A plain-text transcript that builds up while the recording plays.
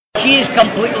She is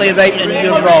completely right and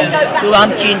you're wrong, so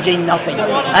I'm changing nothing.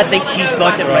 I think she's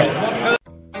got it right.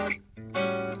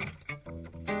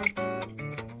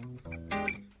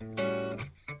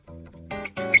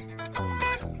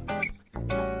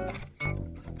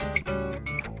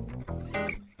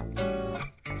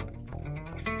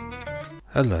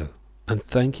 Hello, and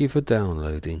thank you for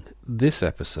downloading this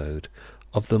episode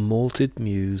of the Malted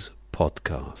Muse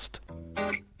podcast.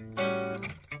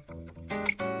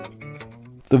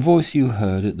 The voice you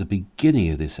heard at the beginning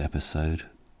of this episode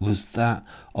was that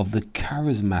of the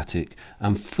charismatic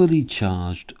and fully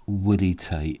charged Willie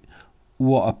Tait.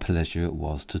 What a pleasure it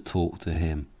was to talk to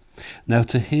him. Now,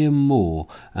 to hear more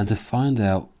and to find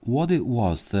out what it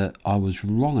was that I was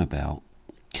wrong about,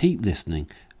 keep listening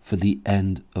for the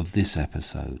end of this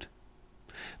episode.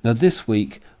 Now, this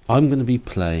week I'm going to be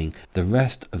playing the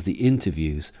rest of the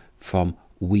interviews from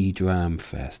Wee Dram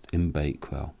Fest in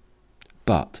Bakewell.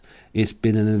 But it's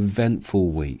been an eventful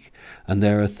week and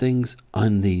there are things I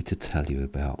need to tell you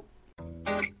about.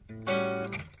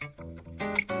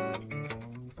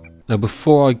 Now,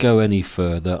 before I go any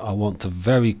further, I want to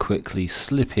very quickly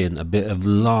slip in a bit of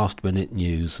last minute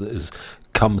news that has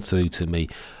come through to me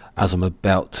as I'm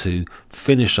about to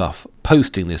finish off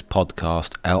posting this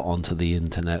podcast out onto the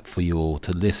internet for you all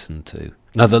to listen to.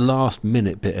 Now, the last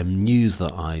minute bit of news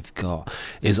that I've got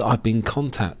is I've been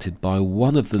contacted by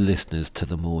one of the listeners to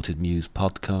the Malted Muse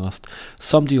podcast,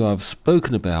 somebody who I've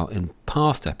spoken about in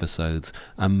past episodes,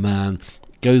 a man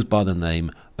goes by the name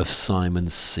of Simon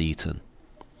Seaton.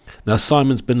 Now,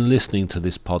 Simon's been listening to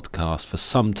this podcast for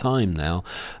some time now,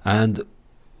 and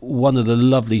one of the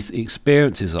lovely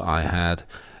experiences that I had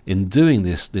in doing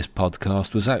this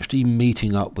podcast was actually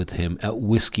meeting up with him at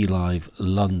Whiskey Live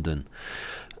London.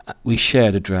 We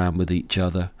shared a dram with each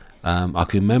other. I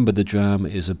can remember the dram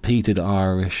is a peated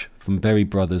Irish from Berry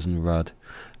Brothers and Rudd.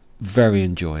 Very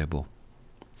enjoyable.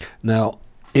 Now,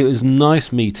 it was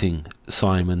nice meeting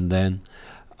Simon then,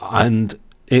 and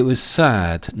it was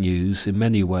sad news in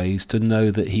many ways to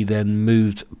know that he then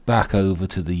moved back over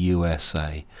to the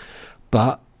USA.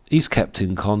 But he's kept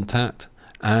in contact,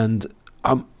 and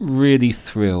I'm really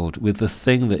thrilled with the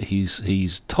thing that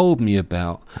he's told me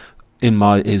about in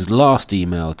his last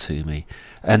email to me,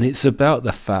 and it's about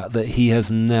the fact that he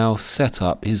has now set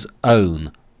up his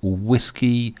own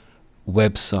whiskey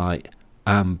website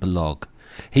and blog.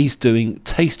 He's doing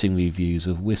tasting reviews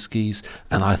of whiskies,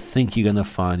 and I think you're going to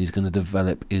find he's going to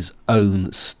develop his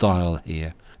own style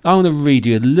here. I'm going to read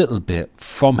you a little bit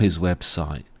from his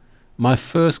website. My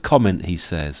first comment, he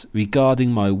says,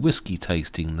 regarding my whiskey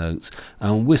tasting notes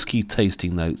and whiskey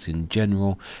tasting notes in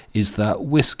general is that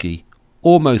whiskey,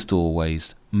 almost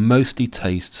always, mostly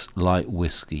tastes like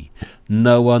whiskey.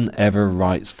 No one ever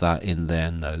writes that in their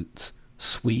notes.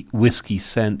 Sweet whiskey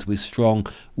scent with strong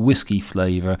whiskey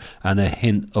flavour and a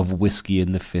hint of whiskey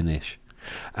in the finish.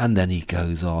 And then he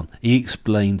goes on. He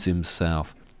explains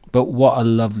himself. But what a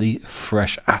lovely,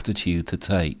 fresh attitude to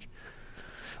take.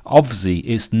 Obviously,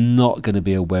 it's not going to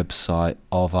be a website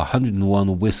of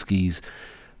 101 whiskies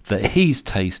that he's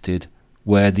tasted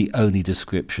where the only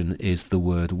description is the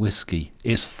word whiskey.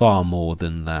 It's far more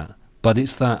than that. But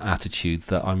it's that attitude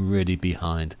that I'm really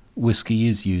behind. Whiskey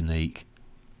is unique.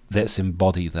 Let's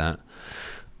embody that.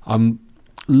 I'm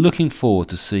looking forward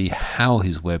to see how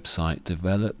his website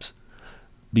develops.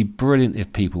 Be brilliant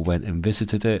if people went and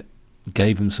visited it,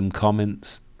 gave him some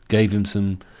comments, gave him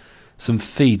some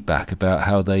feedback about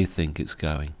how they think it's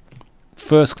going.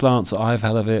 First glance that I've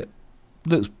had of it,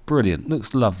 looks brilliant,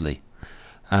 looks lovely.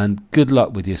 And good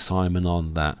luck with you, Simon,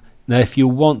 on that. Now, if you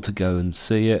want to go and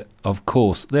see it, of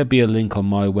course, there'll be a link on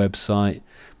my website,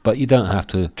 but you don't have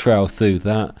to trail through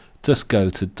that. Just go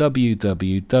to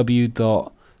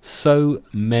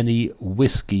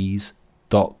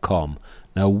www.somany-whiskies.com.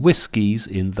 Now, whiskies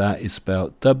in that is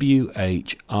spelled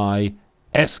WHISKIES.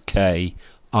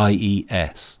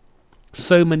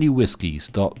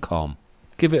 SoManyWhiskies.com.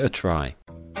 Give it a try.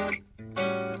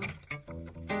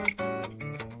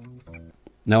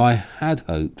 Now, I had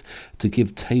hoped to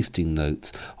give tasting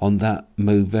notes on that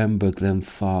Movember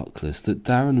Glenfarclas that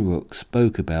Darren Rook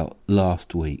spoke about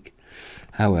last week.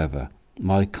 However,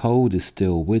 my cold is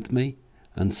still with me,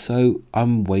 and so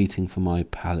I'm waiting for my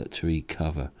palate to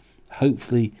recover.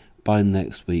 Hopefully, by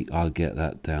next week I'll get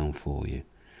that down for you.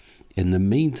 In the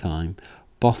meantime,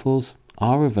 bottles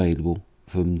are available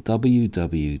from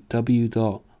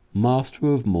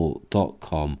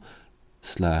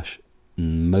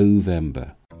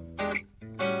www.masterofmalt.com/Movember.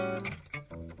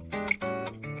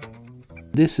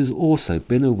 This has also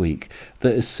been a week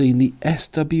that has seen the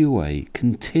SWA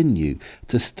continue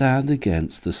to stand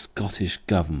against the Scottish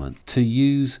Government to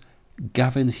use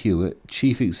Gavin Hewitt,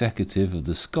 Chief Executive of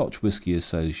the Scotch Whisky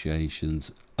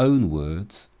Association's own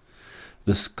words,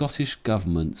 the Scottish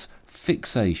Government's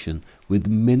fixation with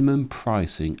minimum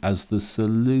pricing as the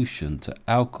solution to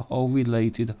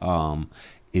alcohol-related harm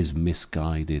is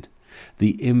misguided.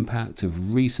 The impact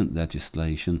of recent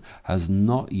legislation has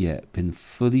not yet been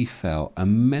fully felt,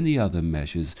 and many other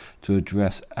measures to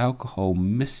address alcohol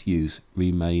misuse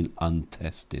remain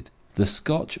untested. The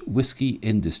Scotch whisky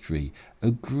industry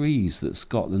agrees that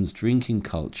Scotland's drinking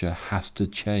culture has to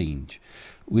change.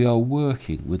 We are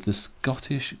working with the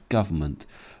Scottish Government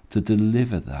to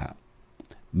deliver that.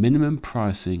 Minimum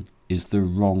pricing is the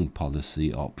wrong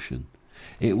policy option.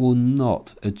 It will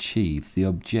not achieve the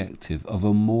objective of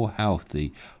a more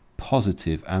healthy,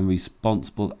 positive and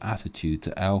responsible attitude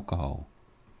to alcohol.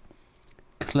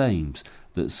 Claims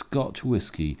that Scotch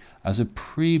whisky as a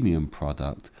premium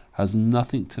product has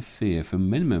nothing to fear from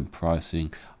minimum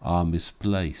pricing are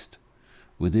misplaced.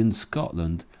 Within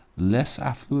Scotland, less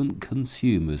affluent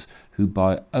consumers who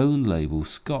buy own label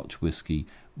Scotch whisky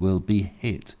will be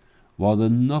hit, while the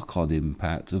knock-on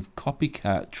impact of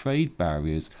copycat trade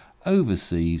barriers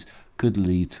overseas could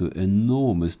lead to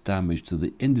enormous damage to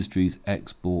the industry's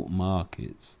export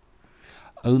markets.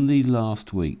 Only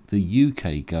last week, the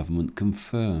UK government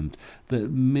confirmed that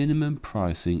minimum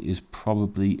pricing is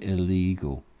probably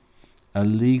illegal. A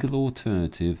legal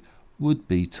alternative would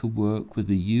be to work with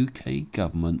the UK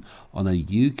government on a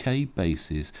UK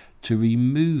basis to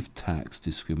remove tax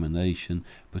discrimination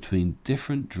between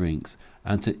different drinks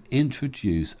and to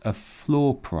introduce a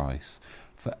floor price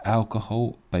for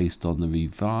alcohol based on the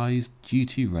revised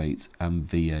duty rates and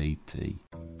VAT.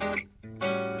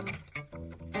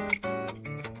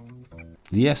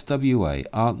 The SWA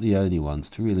aren't the only ones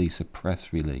to release a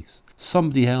press release.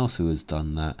 Somebody else who has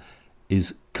done that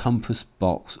is Compass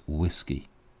Box Whisky.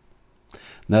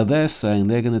 Now they're saying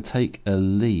they're going to take a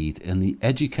lead in the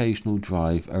educational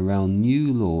drive around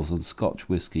new laws on Scotch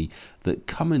whisky that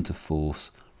come into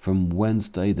force from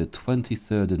Wednesday the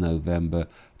 23rd of November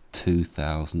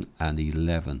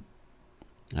 2011.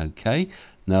 Okay,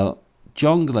 now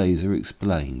John Glazer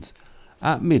explains,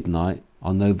 at midnight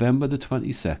on November the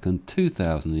 22nd,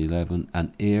 2011,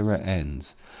 an era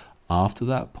ends. After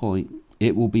that point,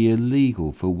 it will be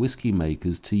illegal for whisky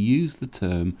makers to use the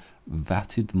term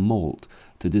vatted malt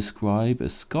to describe a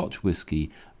Scotch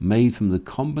whisky made from the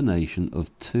combination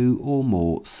of two or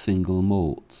more single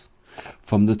malts.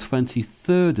 From the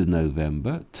 23rd of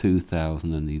November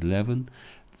 2011,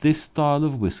 this style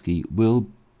of whisky will,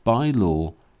 by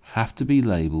law, have to be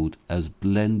labelled as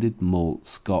blended malt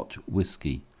Scotch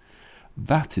whisky.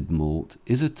 Vatted malt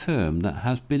is a term that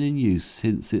has been in use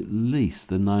since at least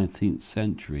the 19th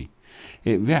century.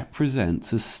 It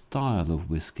represents a style of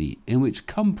whisky in which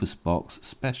Compass Box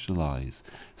specialise,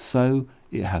 so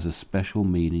it has a special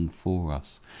meaning for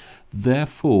us.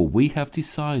 Therefore, we have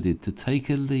decided to take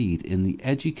a lead in the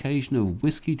education of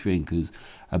whisky drinkers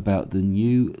about the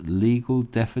new legal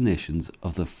definitions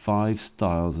of the 5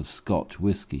 styles of Scotch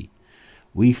whisky.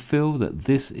 We feel that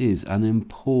this is an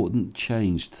important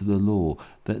change to the law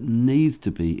that needs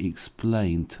to be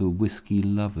explained to whisky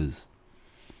lovers.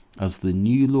 As the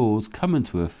new laws come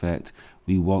into effect,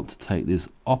 we want to take this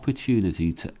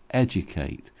opportunity to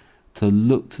educate, to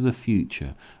look to the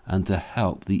future, and to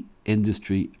help the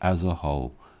industry as a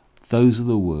whole. Those are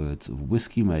the words of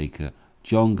whisky maker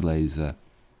John Glazer,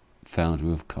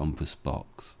 founder of Compass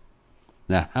Box.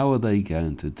 Now, how are they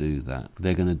going to do that?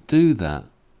 They're going to do that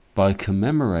by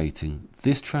commemorating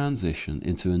this transition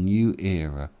into a new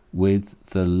era with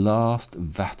the last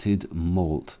vatted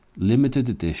malt limited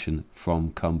edition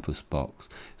from Compass Box.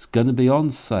 It's going to be on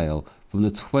sale from the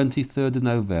 23rd of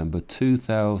November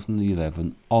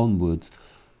 2011 onwards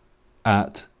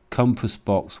at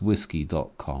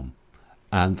compassboxwhisky.com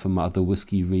and from other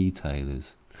whisky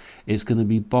retailers. It's going to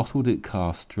be bottled at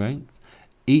cask strength.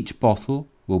 Each bottle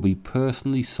will be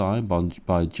personally signed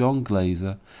by John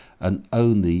Glazer, and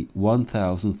only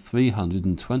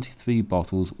 1,323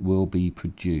 bottles will be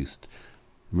produced.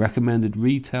 Recommended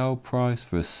retail price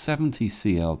for a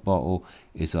 70cl bottle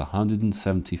is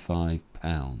 £175.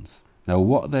 Now,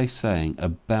 what are they saying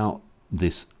about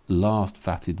this last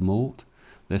vatted malt?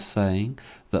 They're saying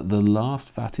that the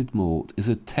last vatted malt is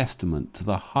a testament to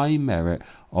the high merit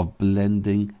of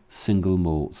blending single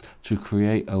malts to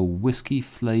create a whisky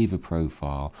flavour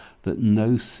profile that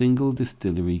no single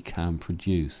distillery can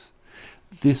produce.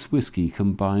 This whisky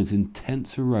combines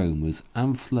intense aromas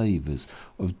and flavours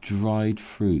of dried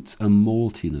fruits and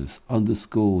maltiness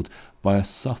underscored by a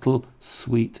subtle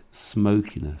sweet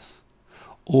smokiness,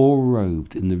 all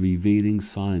robed in the revealing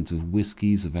signs of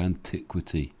whiskies of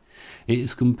antiquity. It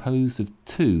is composed of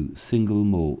 2 single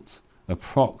malts.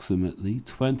 Approximately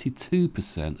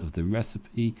 22% of the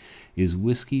recipe is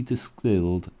whiskey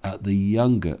distilled at the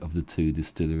younger of the 2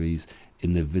 distilleries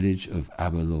in the village of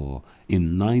Aberlour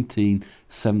in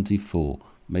 1974,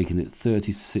 making it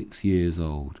 36 years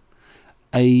old.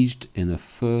 Aged in a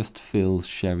first fill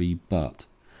sherry butt.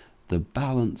 The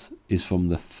balance is from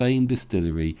the famed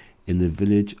distillery in the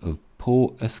village of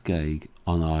Port Escaig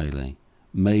on Islay,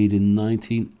 made in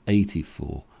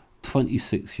 1984,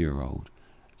 26-year-old,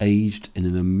 aged in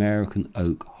an American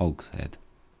oak hogshead.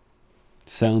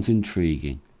 Sounds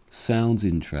intriguing, sounds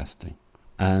interesting,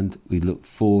 and we look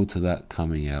forward to that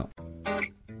coming out.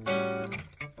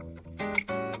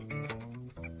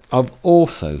 I've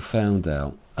also found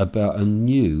out about a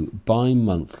new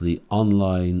bi-monthly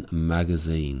online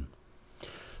magazine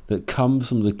that comes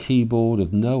from the keyboard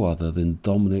of no other than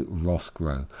Dominic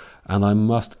Roscoe, and I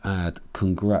must add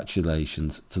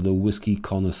congratulations to the Whiskey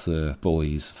Connoisseur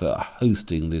boys for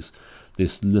hosting this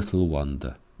little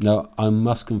wonder. Now, I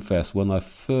must confess, when I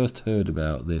first heard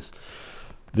about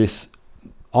this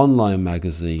online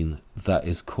magazine that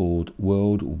is called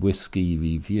World Whiskey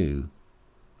Review,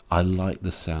 I liked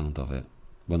the sound of it.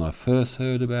 When I first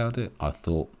heard about it, I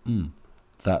thought,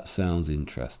 that sounds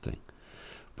interesting.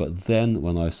 But then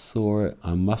when I saw it,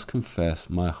 I must confess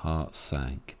my heart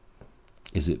sank.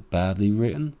 Is it badly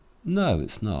written? No,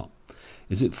 it's not.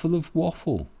 Is it full of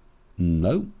waffle?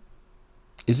 No.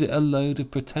 Is it a load of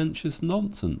pretentious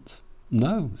nonsense?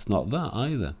 No, it's not that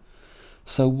either.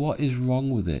 So what is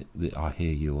wrong with it, I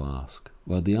hear you ask?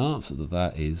 Well, the answer to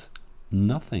that is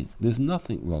nothing. There's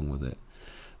nothing wrong with it.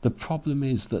 The problem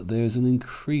is that there is an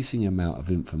increasing amount of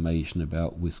information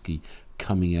about whiskey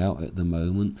coming out at the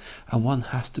moment, and one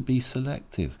has to be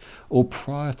selective or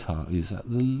prioritise at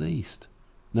the least.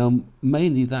 Now,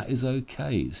 mainly that is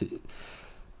okay,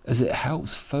 as it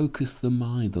helps focus the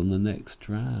mind on the next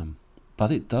dram,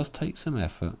 but it does take some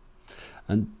effort,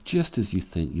 and just as you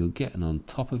think you're getting on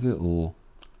top of it all,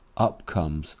 up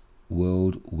comes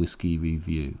World Whiskey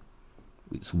Review.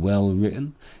 It's well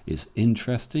written, it's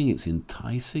interesting, it's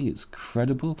enticing, it's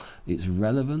credible, it's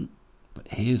relevant, but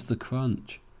here's the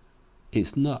crunch.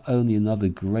 It's not only another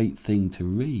great thing to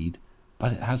read,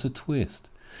 but it has a twist.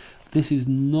 This is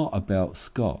not about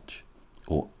Scotch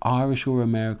or Irish or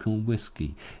American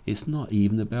whiskey. It's not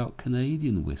even about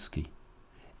Canadian whiskey.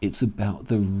 It's about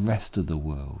the rest of the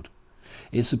world.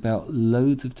 It's about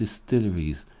loads of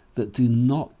distilleries that do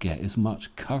not get as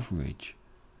much coverage.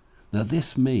 Now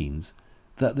this means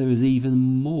that there is even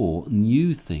more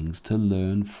new things to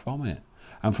learn from it,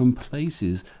 and from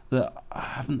places that I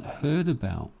haven't heard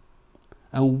about,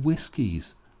 and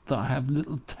whiskies that I have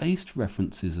little taste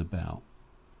references about.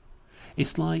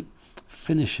 It's like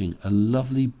finishing a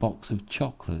lovely box of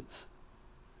chocolates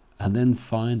and then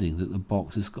finding that the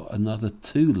box has got another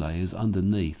 2 layers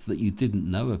underneath that you didn't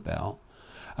know about,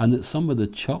 and that some of the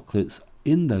chocolates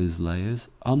in those layers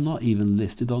are not even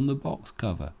listed on the box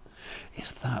cover.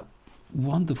 It's that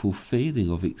wonderful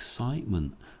feeling of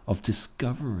excitement, of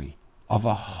discovery, of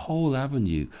a whole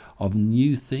avenue of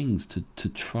new things to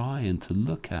try and to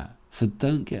look at. So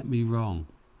don't get me wrong,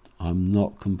 I'm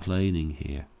not complaining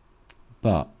here.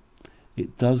 But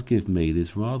it does give me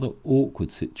this rather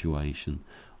awkward situation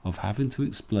of having to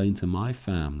explain to my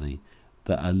family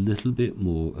that a little bit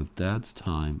more of Dad's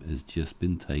time has just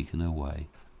been taken away.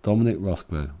 Dominic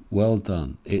Roscoe, well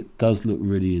done. It does look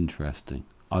really interesting.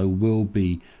 I will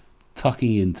be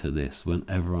tucking into this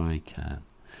whenever I can.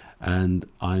 And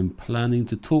I'm planning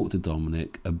to talk to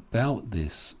Dominic about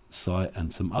this site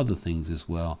and some other things as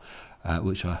well,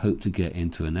 which I hope to get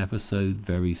into an episode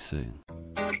very soon.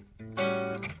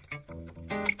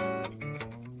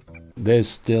 There's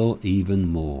still even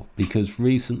more, because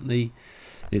recently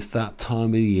it's that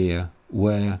time of year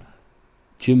where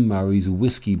Jim Murray's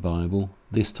Whiskey Bible,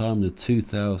 this time the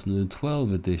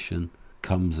 2012 edition,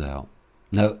 comes out.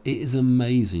 Now, it is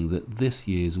amazing that this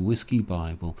year's Whiskey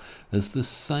Bible has the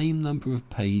same number of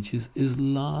pages as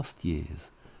last year's,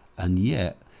 and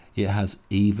yet it has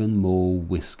even more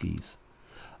whiskies.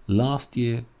 Last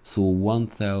year saw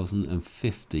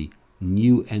 1,050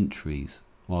 new entries,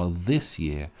 while this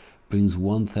year brings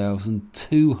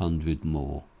 1,200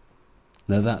 more.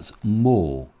 Now that's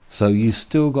more. So you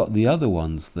still got the other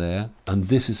ones there, and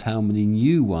this is how many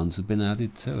new ones have been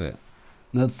added to it.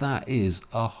 Now that is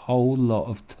a whole lot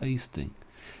of tasting.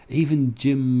 Even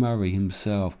Jim Murray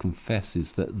himself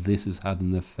confesses that this has had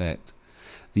an effect.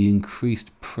 The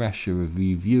increased pressure of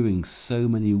reviewing so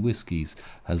many whiskies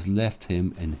has left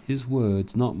him, in his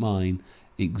words, not mine,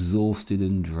 exhausted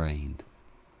and drained.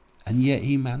 And yet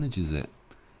he manages it.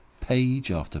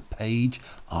 page after page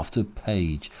after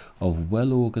page of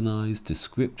well-organised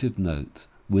descriptive notes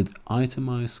with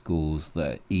itemised scores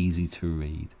that are easy to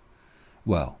read.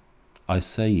 Well, I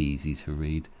say easy to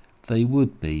read. They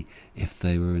would be if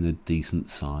they were in a decent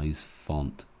size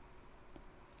font.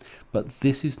 But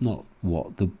this is not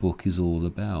what the book is all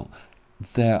about.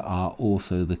 There are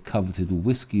also the coveted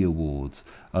Whisky Awards,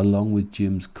 along with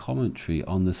Jim's commentary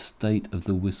on the state of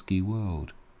the whisky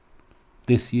world.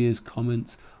 This year's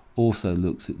comments also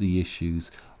looks at the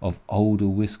issues of older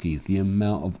whiskies, the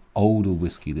amount of older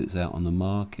whisky that's out on the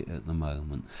market at the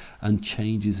moment, and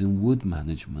changes in wood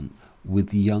management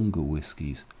with younger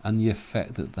whiskies and the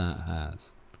effect that that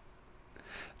has.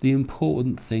 The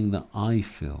important thing that I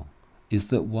feel is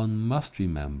that one must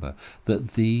remember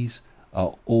that these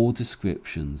are all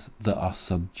descriptions that are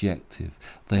subjective.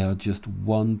 They are just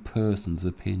one person's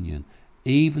opinion,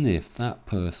 even if that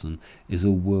person is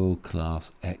a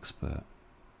world-class expert.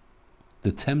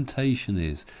 The temptation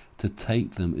is to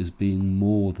take them as being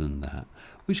more than that,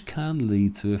 which can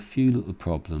lead to a few little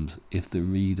problems if the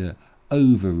reader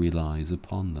over-relies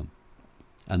upon them.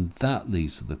 And that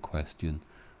leads to the question,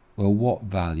 well, what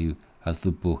value has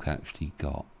the book actually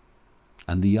got?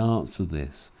 And the answer to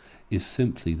this is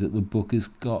simply that the book has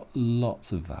got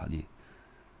lots of value.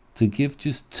 To give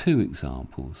just 2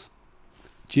 examples,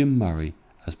 Jim Murray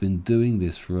has been doing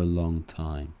this for a long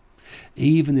time.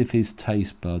 Even if his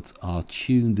taste buds are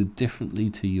tuned differently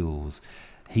to yours,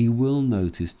 he will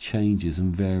notice changes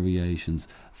and variations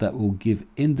that will give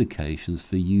indications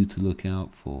for you to look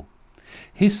out for.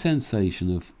 His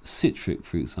sensation of citric,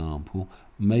 for example,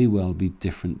 may well be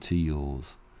different to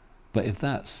yours. But if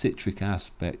that citric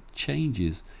aspect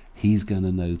changes, he's going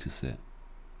to notice it.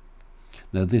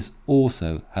 Now, this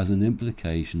also has an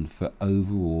implication for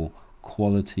overall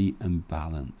quality and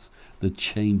balance, the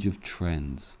change of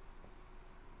trends.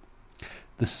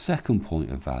 The second point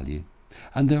of value,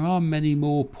 and there are many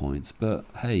more points, but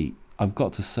hey, I've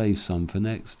got to save some for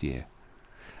next year.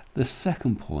 The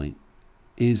second point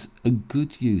is a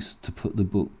good use to put the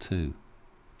book to.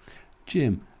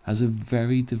 Jim has a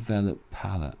very developed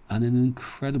palate and an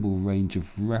incredible range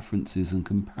of references and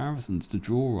comparisons to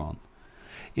draw on.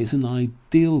 It's an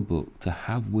ideal book to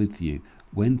have with you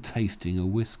when tasting a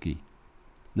whisky.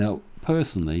 Now,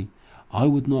 personally, I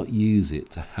would not use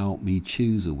it to help me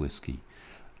choose a whisky.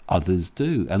 Others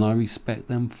do, and I respect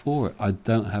them for it. I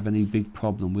don't have any big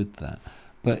problem with that,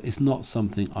 but it's not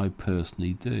something I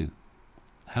personally do.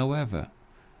 However,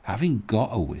 having got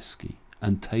a whisky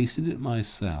and tasted it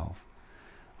myself,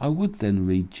 I would then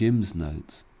read Jim's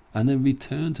notes and then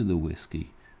return to the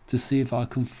whisky to see if I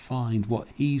can find what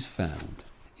he's found.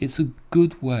 It's a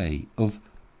good way of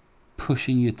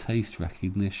pushing your taste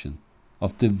recognition,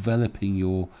 of developing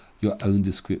your own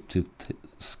descriptive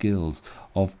skills,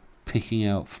 of picking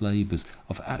out flavours,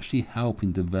 of actually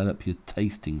helping develop your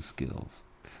tasting skills.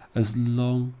 As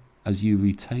long as you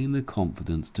retain the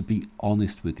confidence to be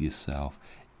honest with yourself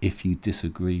if you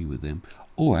disagree with him,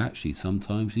 or actually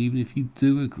sometimes even if you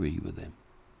do agree with him.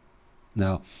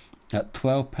 Now, at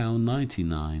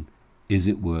 £12.99, is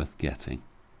it worth getting?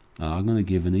 I'm going to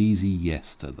give an easy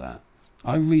yes to that.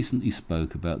 I recently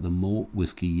spoke about the Malt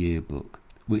Whisky Yearbook,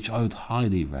 which I would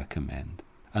highly recommend.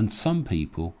 And some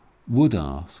people would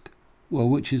ask, well,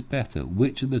 which is better?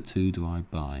 Which of the two do I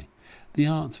buy? The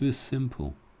answer is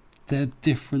simple. They're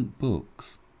different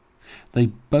books. They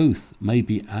both may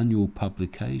be annual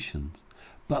publications,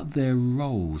 but their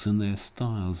roles and their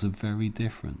styles are very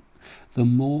different. The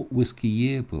Malt Whisky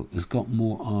Yearbook has got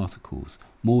more articles,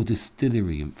 more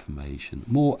distillery information,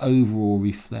 more overall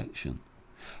reflection.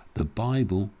 The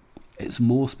Bible, it's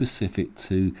more specific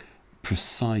to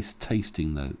precise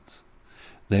tasting notes.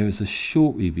 There is a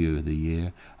short review of the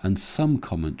year and some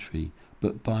commentary,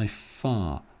 but by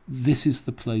far this is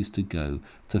the place to go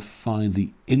to find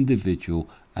the individual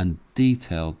and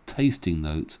detailed tasting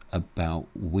notes about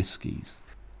whiskies.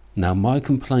 Now, my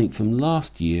complaint from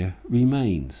last year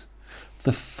remains.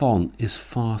 The font is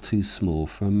far too small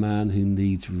for a man who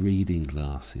needs reading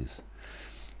glasses.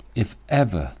 If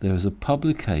ever there is a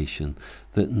publication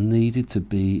that needed to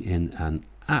be in an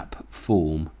app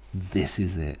form, this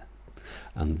is it.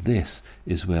 And this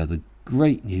is where the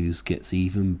great news gets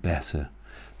even better,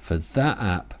 for that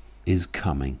app is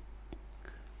coming.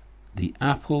 The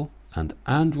Apple and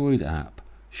Android app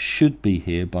should be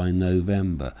here by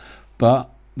November, but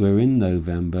we're in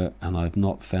November and I've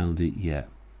not found it yet.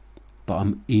 But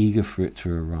I'm eager for it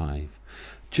to arrive.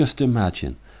 Just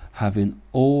imagine having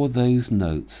all those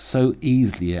notes so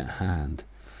easily at hand.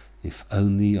 If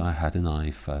only I had an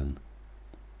iPhone.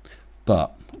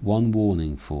 But one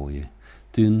warning for you.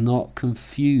 Do not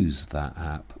confuse that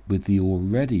app with the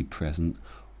already present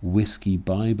Whiskey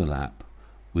Bible app,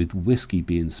 with whiskey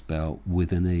being spelled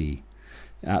with an E.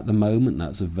 At the moment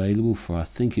that's available for, I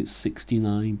think it's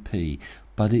 69p,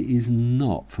 but it is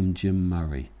not from Jim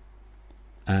Murray.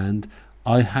 And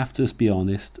I have to be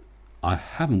honest, I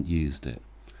haven't used it.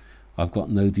 I've got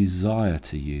no desire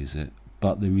to use it,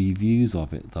 but the reviews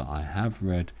of it that I have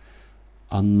read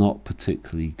are not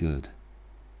particularly good.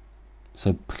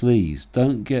 So please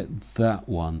don't get that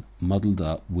one muddled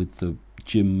up with the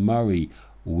Jim Murray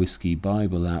Whiskey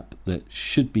Bible app that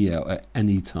should be out at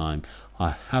any time.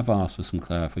 I have asked for some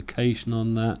clarification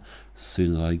on that. As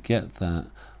soon as I get that,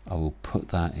 I will put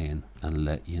that in and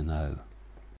let you know.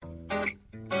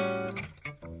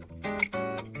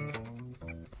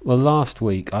 Well, last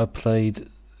week I played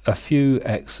a few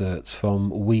excerpts from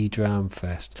Wee Dram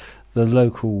Fest, the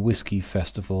local whisky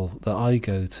festival that I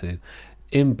go to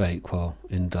in Bakewell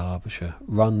in Derbyshire,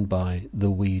 run by the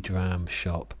Wee Dram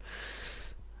shop.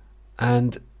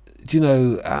 And do you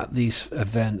know, at these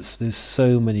events there's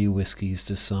so many whiskies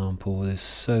to sample, there's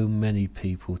so many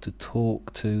people to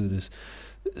talk to, there's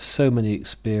so many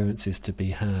experiences to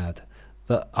be had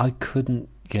that I couldn't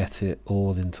get it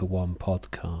all into one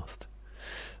podcast.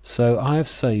 So I have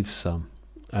saved some,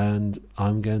 and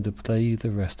I'm going to play you the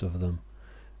rest of them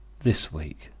this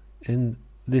week, in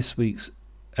this week's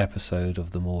episode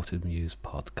of the Malted Muse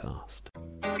podcast.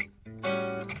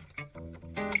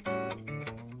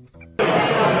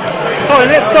 Colin,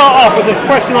 let's start off with a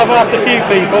question I've asked a few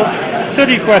people.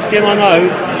 Silly question, I know.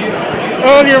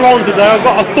 Earlier on today, I've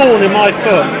got a thorn in my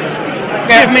foot.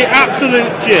 Give me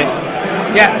absolute jig.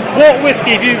 Yeah. What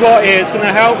whiskey have you got here that's going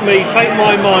to help me take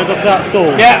my mind off that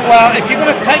thorn? Yeah, well, if you're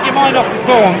going to take your mind off the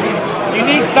thorn, you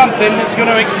need something that's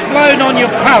going to explode on your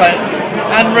palate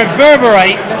and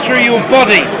reverberate through your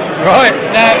body. Right.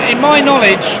 Now, in my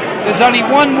knowledge, there's only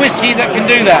one whiskey that can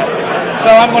do that. So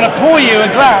I'm going to pour you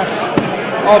a glass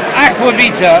of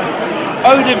Aquavita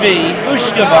Eau de Vie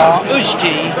Ushkava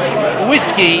Ushki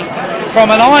whiskey from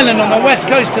an island on the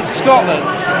west coast of Scotland,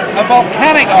 a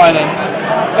volcanic island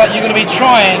that you're going to be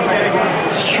trying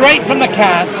straight from the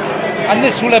cask, and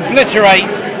this will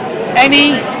obliterate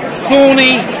any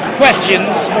thorny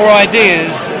questions or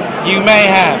ideas you may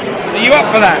have. Are you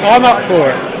up for that? I'm up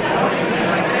for it.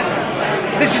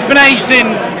 This has been aged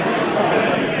in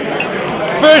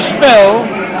first fill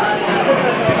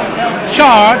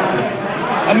charred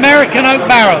American oak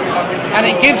barrels, and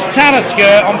it gives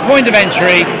Talisker on point of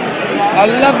entry a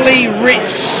lovely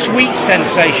rich sweet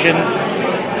sensation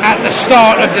at the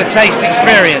start of the taste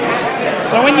experience.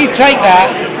 So when you take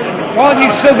that, while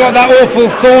you've still got that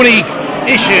awful thorny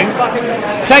issue,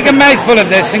 take a mouthful of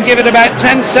this and give it about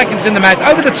 10 seconds in the mouth,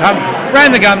 over the tongue,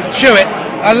 round the gums, chew it,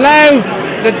 allow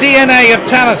the DNA of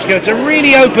Talisker to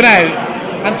really open out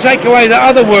and take away the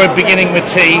other word beginning with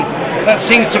T that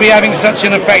seems to be having such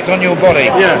an effect on your body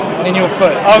and in your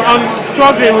foot. I'm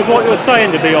struggling with what you're saying,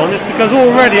 to be honest, because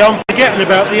already I'm forgetting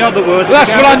about the other word. Well,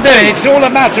 that's what I'm doing. It's all a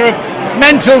matter of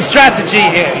mental strategy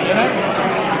here, you know.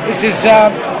 This is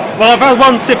well, I've had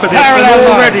one sip of this, and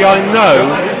already I know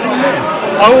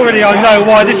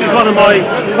why this is one of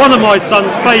my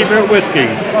son's favourite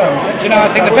whiskies. Do you know, I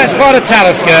think the best part of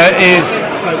Talisker is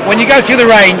when you go through the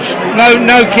range,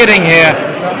 no kidding here,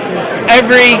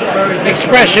 every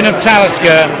expression of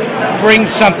Talisker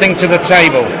brings something to the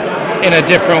table in a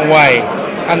different way.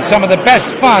 And some of the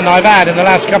best fun I've had in the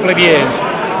last couple of years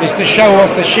is to show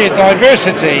off the sheer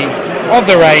diversity of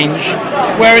the range,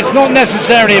 where it's not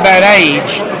necessarily about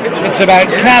age, it's about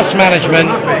cask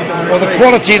management or the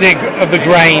quality of the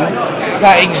grain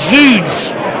that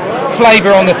exudes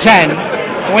flavour on the 10.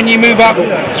 When you move up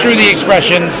through the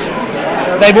expressions,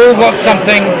 they've all got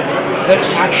something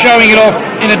that's showing it off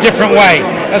in a different way.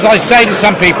 As I say to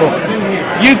some people,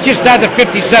 you've just had the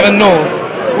 57 North,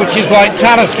 which is like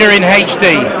Talisker in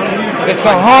HD. It's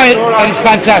a high, and it's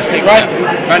fantastic, right?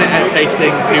 Ran it at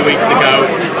tasting 2 weeks ago.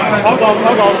 Hold on.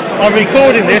 I'm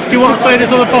recording this. Do you want to say this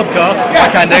on the podcast? Yeah, I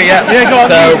can do, yeah. Go on.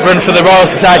 So, run for the Royal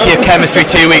Society of Chemistry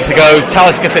 2 weeks ago.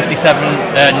 Talisker 57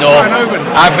 North,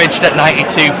 averaged at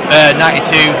 92%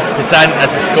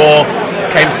 as a score.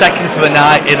 Came second to the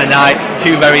night in the night.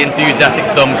 2 very enthusiastic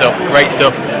thumbs up. Great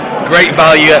stuff. Great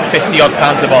value at £50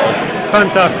 odd a bottle.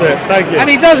 Fantastic, thank you.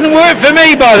 And he doesn't work for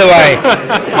me, by the way.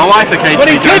 My wife occasionally But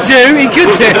he could does. do.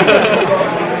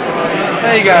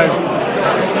 There you go.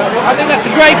 I think that's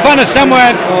the great fun of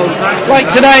somewhere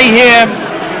like today here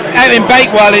out in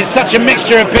Bakewell. Is such a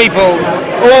mixture of people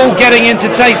all getting into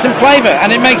taste and flavour,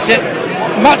 and it makes it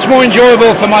much more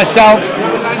enjoyable for myself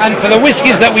and for the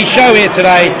whiskies that we show here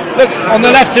today. Look, on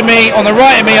the left of me, on the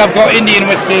right of me, I've got Indian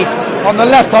whiskey. On the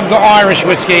left, I've got Irish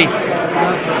whiskey.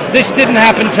 This didn't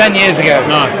happen 10 years ago.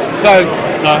 No. So,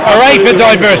 hooray for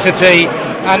diversity,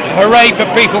 and hooray for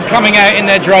people coming out in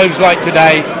their droves like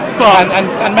today,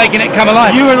 and making it come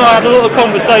alive. You and I had a little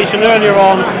conversation earlier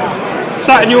on,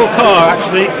 sat in your car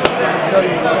actually.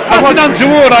 Nothing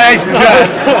untoward, I hasten to add.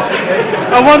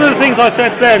 And one of the things I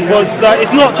said then was that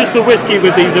it's not just the whiskey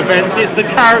with these events, it's the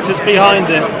characters behind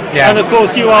it. Yeah. And of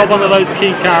course you are one of those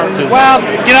key characters. Well,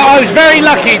 I was very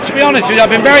lucky, to be honest with you.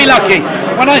 I've been very lucky.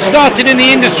 When I started in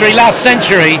the industry last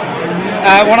century,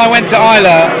 when I went to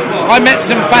Islay, I met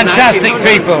some fantastic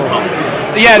people.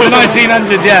 Yeah, the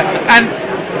 1900s, yeah. And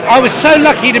I was so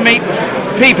lucky to meet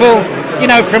people,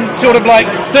 from sort of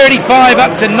like 35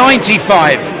 up to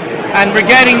 95, and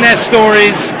regarding their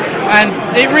stories. And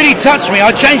it really touched me.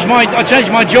 I changed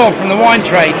my job from the wine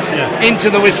trade into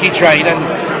the whiskey trade, and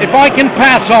if I can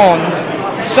pass on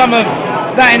some of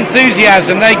that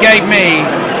enthusiasm they gave me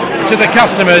to the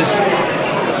customers,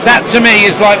 that to me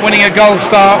is like winning a gold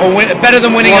star, or better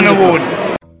than winning an award.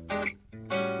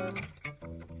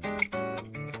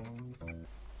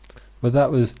 Well,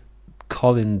 that was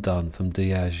Colin Dunn from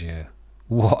Diageo.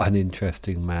 What an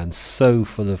interesting man, so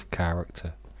full of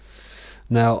character.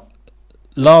 Now,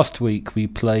 last week we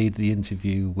played the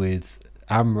interview with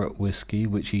Amrit Whiskey,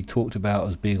 which he talked about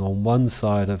as being on one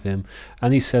side of him,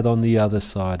 and he said on the other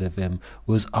side of him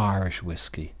was Irish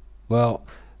whiskey. Well,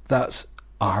 that's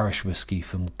Irish whiskey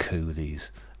from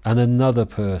Cooley's, and another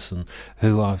person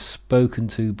who I've spoken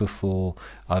to before,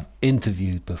 I've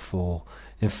interviewed before,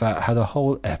 in fact had a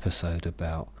whole episode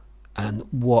about, and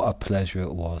what a pleasure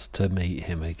it was to meet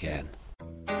him again.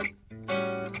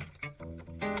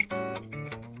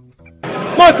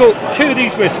 Michael,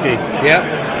 Cooley's whiskey. Yeah.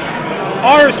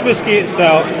 Irish whiskey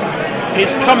itself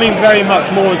is coming very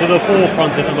much more into the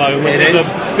forefront at the moment.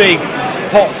 There's a big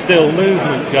pot still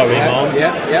movement going on.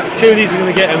 Yeah. Cooley's are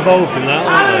going to get involved in that,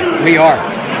 aren't they? We are.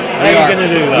 How are you going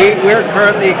to do that? We're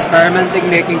currently experimenting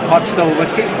making pot still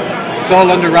whiskey. It's all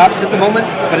under wraps at the moment,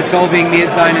 but it's all being made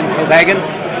down in Kilbeggan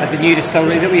at the new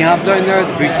distillery that we have down there,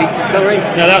 the boutique distillery.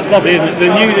 No, that's lovely, isn't it? The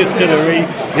new distillery.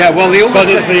 Yeah, well, the old but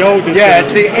it's the old distillery. Yeah,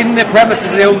 it's in the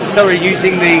premises of the old distillery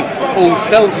using the old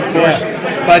stills, of course.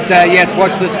 Yeah. But yes,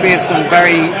 watch this space. Some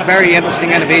very, very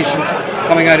interesting innovations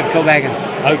coming out of Kilbeggan.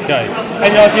 Okay.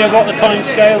 Any idea what the time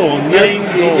scale or names?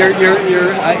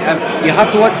 You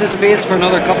have to watch this space for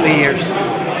another couple of years.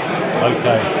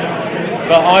 Okay.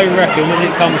 But I reckon when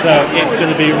it comes out, it's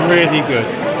going to be really good.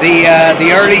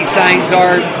 The early signs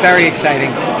are very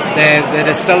exciting. The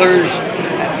distillers,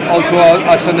 also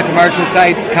us on the commercial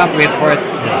side, can't wait for it.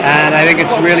 And I think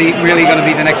it's really, really going to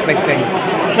be the next big thing.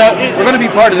 Now, we're going to be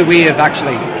part of the wave,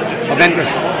 actually, of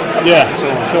interest. Yeah,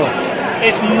 sure.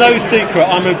 It's no secret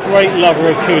I'm a great lover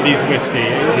of Cooley's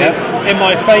whiskey. In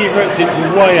my favourites, it's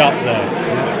way up there.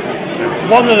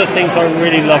 One of the things I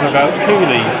really love about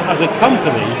Cooley's as a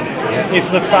company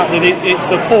is the fact that it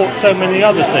supports so many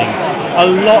other things. A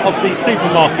lot of the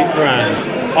supermarket brands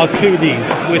are Cooley's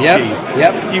whiskies.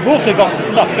 Yep. You've also got some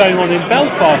stuff going on in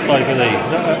Belfast, I believe.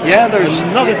 There's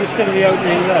another distillery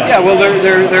opening there. Yeah, well,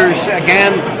 there's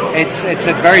again, it's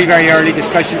at very, very early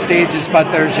discussion stages, but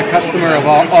there's a customer of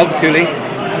Cooley,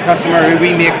 a customer who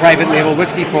we make private label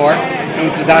whiskey for,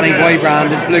 owns the Danny Boy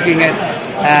brand, is looking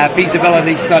at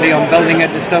feasibility study on building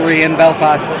a distillery in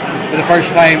Belfast for the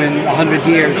first time in 100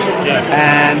 years.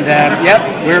 And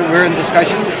we're in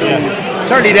discussions. It's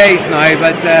early days now,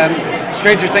 but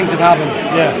stranger things have happened.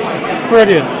 Yeah,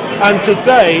 brilliant. And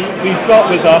today we've got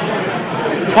with us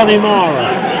Connemara.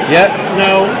 Yeah.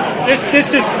 Now,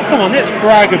 let's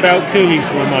brag about Cooley's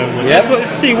for a moment.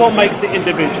 Let's see what makes it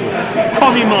individual.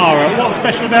 Connemara, what's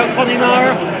special about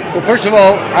Connemara? Well, first of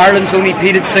all, Ireland's only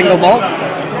peated single malt,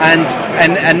 and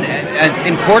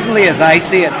importantly, as I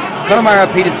see it, Connemara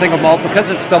peated single malt,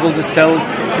 because it's double distilled,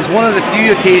 is one of the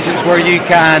few occasions where you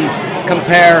can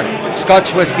compare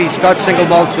Scotch whisky, Scotch single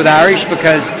malts with Irish,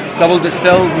 because double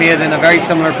distilled, made in a very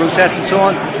similar process and so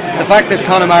on. The fact that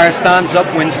Connemara stands up,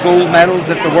 wins gold medals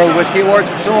at the World Whisky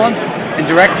Awards and so on, in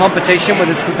direct competition with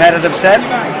its competitive set,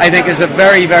 I think is a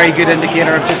very, very good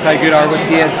indicator of just how good our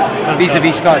whisky is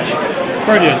vis-a-vis Scotch.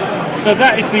 Brilliant. So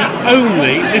that is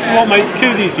this is what makes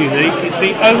Cooley's unique, it's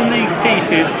the only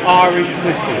peated Irish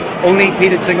whisky. Only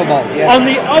peated single malt, yes. On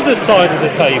the other side of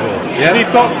the table, we've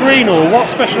got Greenall.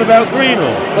 What's special about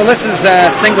Greenall? Well, this is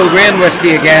single grain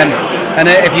whisky again, and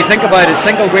if you think about it,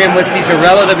 single grain whiskies are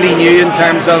relatively new in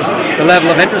terms of the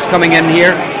level of interest coming in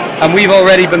here, and we've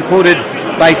already been quoted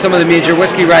by some of the major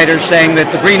whisky writers saying that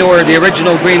the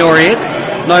original Greenall 8,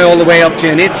 now all the way up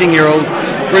to an 18-year-old,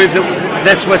 prove that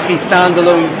this whisky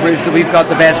standalone proves that we've got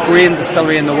the best grain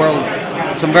distillery in the world.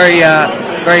 So I'm very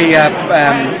very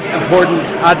important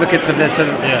advocates of this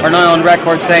are now on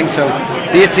record saying so.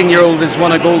 The 18-year-old has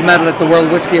won a gold medal at the World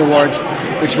Whisky Awards,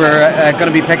 which we're going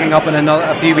to be picking up in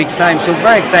a few weeks' time. So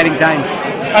very exciting times.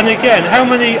 And again, how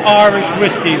many Irish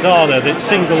whiskies are there that's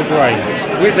single grain?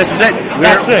 This is it.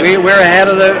 We're ahead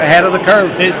of the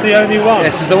curve. It's the only one.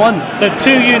 This is the one. So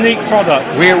 2 unique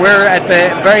products. We're at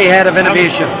the very head of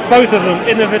innovation. And both of them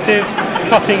innovative,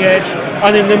 cutting edge,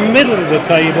 and in the middle of the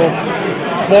table,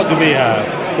 what do we have?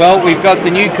 Well, we've got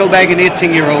the new Kilbeggan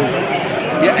 18-year-old.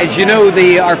 As you know,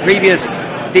 our previous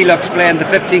deluxe blend, the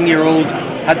 15-year-old,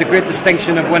 had the great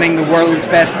distinction of winning the world's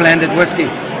best blended whisky.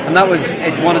 And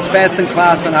it won its best in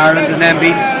class in Ireland and then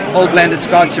beat all blended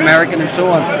Scotch, American and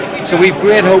so on. So we've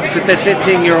great hopes that this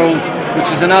 18-year-old, which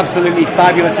is an absolutely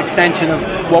fabulous extension of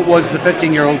what was the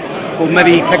 15-year-old, will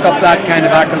maybe pick up that kind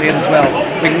of accolade as well.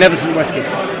 Magnificent whisky.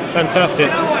 Fantastic.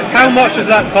 How much does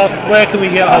that cost? Where can we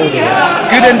get hold of it?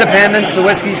 Good independence. The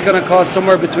whisky's going to cost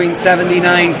somewhere between £79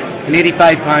 and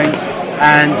 £85.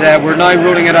 And we're now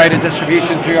rolling it out in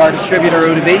distribution through our distributor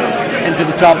ODV into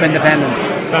the top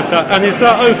independents. Fantastic. And is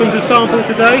that open to sample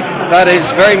today? That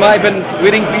is very much. I've been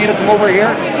waiting for you to come over here,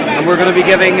 and we're going to be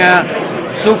giving.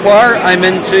 So far, I'm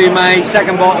into my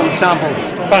second bottle of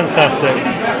samples. Fantastic,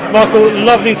 Michael.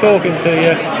 Lovely talking to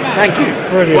you. Thank you.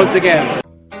 Brilliant. Once again.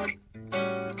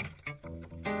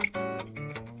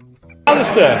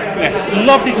 Alistair, yes.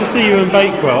 Lovely to see you in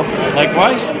Bakewell.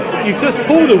 Likewise. You've just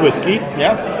poured a whisky.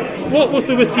 Yeah. What was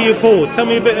the whisky you poured? Tell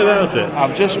me a bit about it.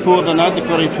 I've just poured an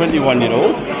Antiquary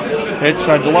 21-year-old. It's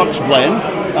a deluxe blend.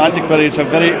 Antiquary is a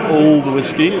very old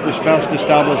whisky. It was first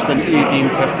established in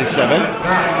 1857.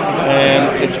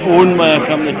 It's owned by a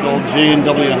company called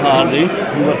J&W Hardy,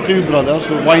 who were two brothers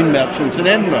who were wine merchants in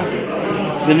Edinburgh.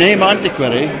 The name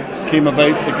Antiquary came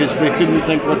about because they couldn't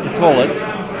think what to call it.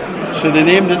 So they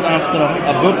named it after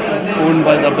a book owned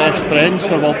by their best friend,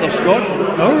 Sir Walter Scott.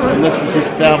 Oh, right. And this was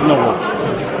his third novel.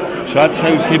 So that's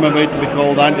how it came about to be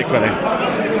called Antiquary.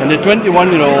 And the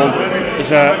 21-year-old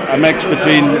is a mix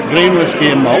between grain whisky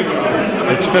and malt.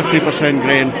 It's 50%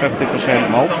 grain, 50%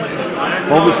 malt.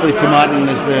 Obviously, Tomatin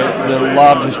is the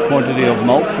largest quantity of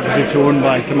malt because it's owned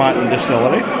by Tomatin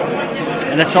Distillery.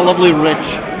 And it's a lovely,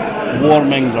 rich,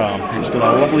 warming dram. It's got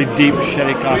a lovely, deep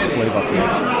sherry cask flavour to it.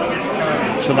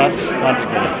 So that's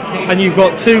Antiquary. And you've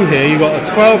got two here. You've got a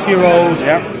 12-year-old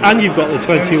and you've got the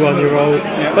 21-year-old.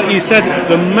 Yep. But you said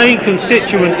the main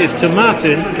constituent is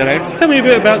Tomatin. Correct. Tell me a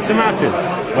bit about Tomatin.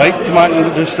 Right,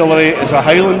 Tomatin Distillery is a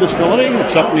Highland distillery.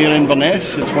 It's up near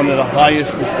Inverness. It's one of the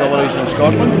highest distilleries in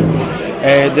Scotland.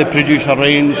 They produce a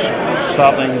range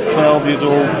starting 12 years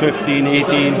old, 15,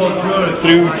 18,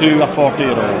 through to a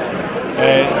 40-year-old.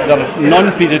 They're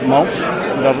non-peated malts.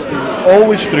 They're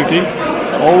always fruity,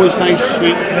 always nice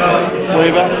sweet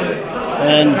flavour,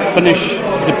 and finish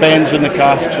depends on the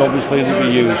casks obviously that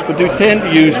we use, but we tend to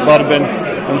use bourbon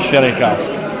and sherry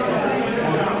cask.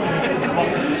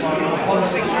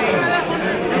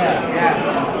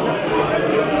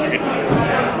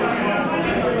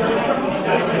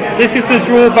 This is the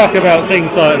drawback about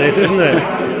things like this, isn't it?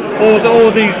 all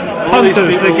these punters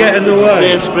that get in the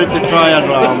way. Desperate to try a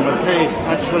dram, but hey,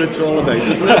 that's what it's all about,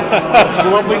 isn't it? It's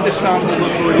lovely to sample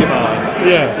before you buy.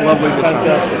 Yeah, lovely to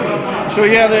sample. So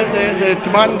yeah, the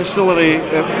Tomatin Distillery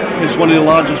is one of the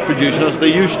largest producers.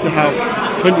 They used to have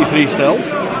 23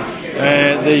 stills.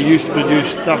 They used to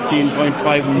produce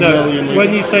 13.5 million.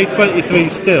 When you say 23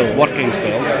 stills, working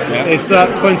stills, is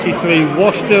that 23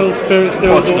 wash stills, spirit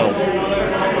stills,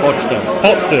 hot stills?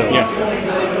 Hot stills. Yes.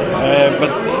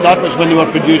 But that was when they were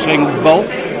producing bulk.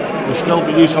 They still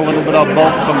produce a little bit of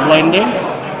bulk from blending,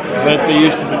 but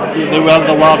they were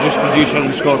the largest producer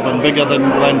in Scotland, bigger than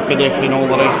Glenfiddich and all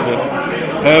the rest of it.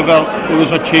 However, there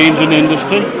was a change in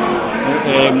industry,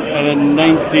 and in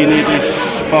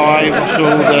 1985 or so,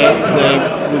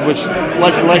 there was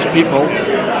less people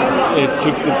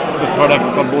took the product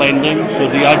for blending. So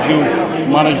Diageo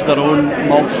managed their own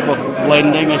malts for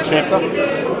blending, etc.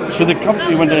 So the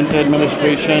company went into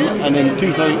administration, and in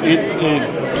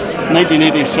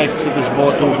 1986 it was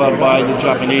bought over by the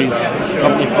Japanese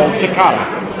company called Takara,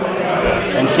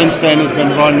 and since then it's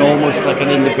been run almost like an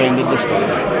independent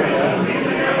distillery.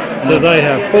 So they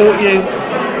have bought you,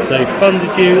 they've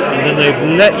funded you, and then they've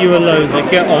let you alone to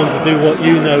get on to do what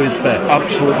you know is best.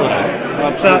 Absolutely.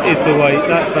 That is the way.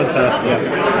 That's fantastic.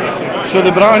 Yeah. So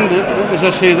the brand, as I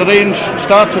say, the range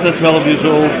starts at 12 years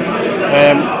old.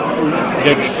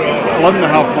 Gets 11 and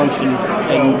a half months in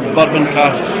bourbon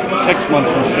casks, 6 months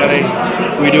in sherry.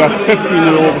 We do a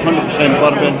 15-year-old 100%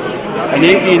 bourbon, an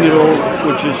 18-year-old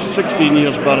which is 16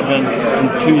 years bourbon,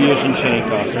 and 2 years in sherry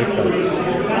cask.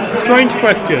 Strange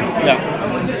question. Yeah.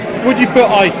 Would you put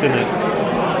ice in it?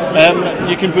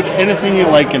 You can put anything you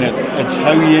like in it. It's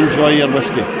how you enjoy your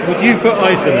whiskey. Would you put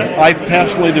ice in it? I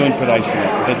personally don't put ice in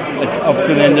it, but it's up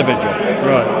to the individual.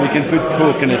 Right. You can put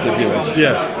Coke in it if you wish.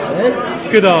 Yeah.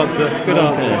 Good answer. Good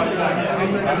answer.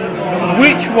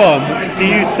 Which one do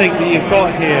you think that you've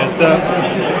got here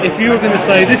that, if you were going to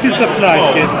say this is the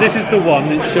flagship, this is the one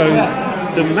that shows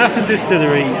St Martin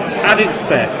Distillery at its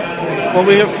best? Well,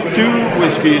 we have two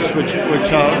whiskies which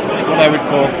are what I would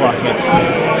call classics.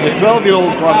 The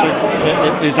 12-year-old classic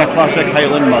is a classic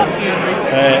Highland malt.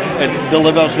 It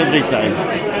delivers every time.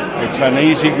 It's an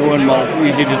easy-going malt,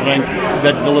 easy to drink,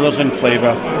 that delivers in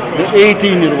flavour. The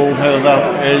 18-year-old, however,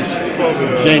 is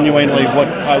genuinely what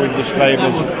I would describe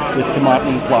as the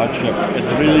Tomatin flagship. It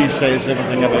really says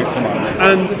everything about Tomatin.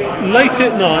 And late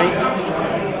at night...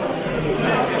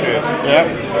 Yeah.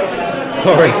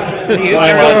 Sorry. All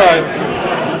right.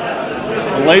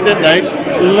 Late at night,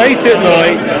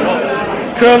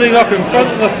 curling up in front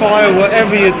of the fire,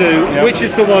 whatever you do, which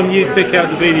is the one you'd pick out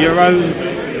to be your own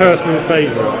personal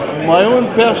favourite? My own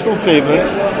personal favourite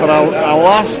for a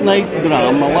last night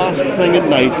dram, a last thing at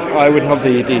night, I would have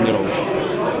the 18-year-old.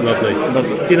 Lovely.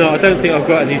 But do you know, I don't think I've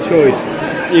got any choice.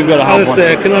 You've got to have one.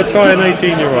 Alistair, can I try an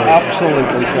 18-year-old?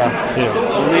 Absolutely, sir. Yeah.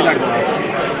 We'll need a glass.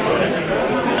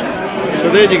 So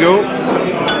there you go.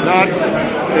 That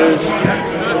is...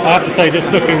 I have to say, just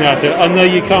looking at it, I know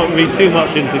you can't read too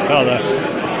much into colour,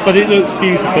 but it looks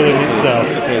beautiful in itself.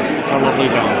 It is. It's a lovely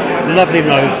dram. Lovely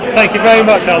nose. Thank you very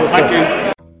much, Alistair. Thank you.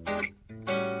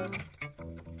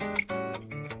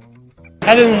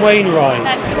 Helen Wainwright.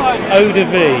 That's the one. Eau de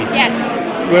Vie. Yes.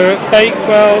 We're at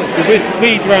Bakewell, it's the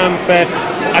Wee Dram Fest,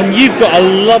 and you've got a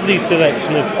lovely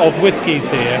selection of whiskies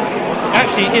here.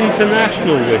 Actually,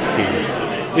 international whiskies.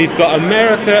 We've got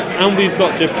America and we've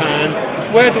got Japan.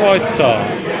 Where do I start?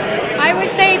 I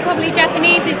would say probably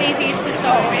Japanese is easiest to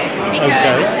start with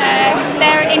because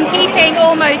they're in keeping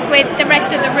almost with the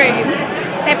rest of the room.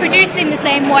 They're produced in the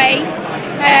same way,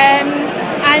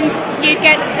 and you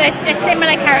get a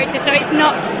similar character, so it's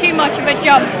not too much of a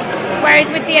jump. Whereas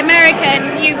with the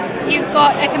American, you've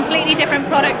got a completely different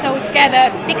product altogether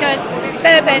because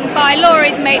bourbon by law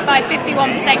is made by 51%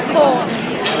 corn,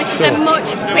 which is a much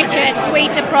richer,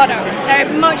 sweeter product.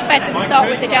 So much better to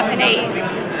start with the Japanese.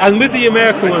 And with the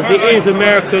American ones, it is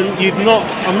American.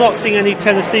 I'm not seeing any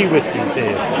Tennessee whiskies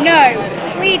here.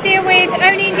 No, we deal with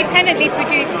only independently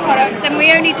produced products, and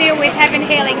we only deal with Heaven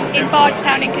Hill in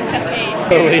Bardstown in Kentucky.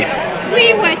 Oh,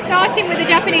 We were starting with the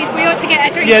Japanese. We ought to get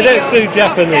a drink. Yeah, let's do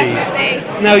Japanese.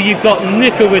 Definitely. Now you've got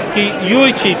Nikka whiskey,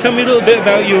 Yoichi. Tell me a little bit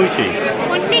about Yoichi.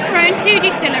 Well, Nikka own two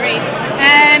distilleries.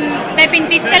 They've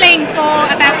been distilling for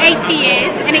about 80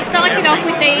 years, and it started off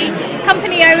with the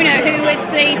company owner, who was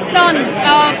the son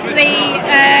of the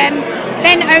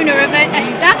then owner of a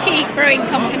sake brewing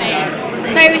company.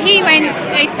 So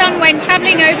his son went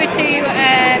travelling over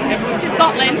to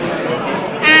Scotland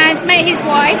and met his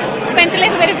wife, spent a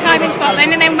little bit of time in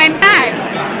Scotland, and then went back.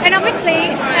 And obviously,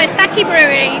 a sake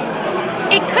brewery,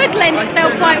 it could lend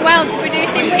itself quite well to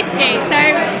producing whiskey. So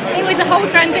it was a whole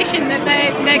transition that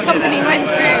the company went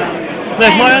through.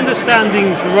 Now, if my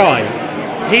understanding's right,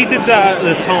 he did that at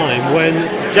the time when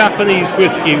Japanese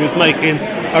whiskey was making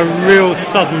a real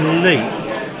sudden leap.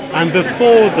 And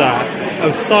before that,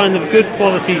 a sign of good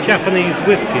quality Japanese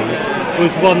whiskey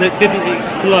was one that didn't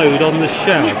explode on the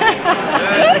shelf.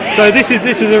 So this is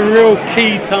a real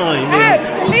key time.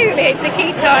 Absolutely, it's a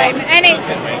key time, and it's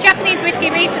Japanese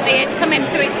whiskey recently. It's come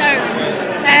into its own.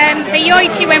 The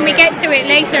Yoichi, when we get to it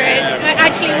later, it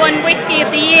actually won Whiskey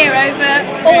of the Year over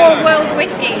all world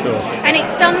whiskies, and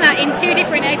it's done that in two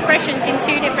different expressions in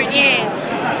 2 different years.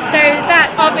 So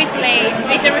that obviously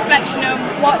is a reflection of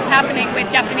what's happening with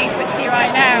Japanese whiskey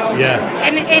right now. Yeah.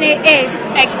 And it is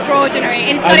extraordinary.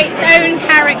 It's got its own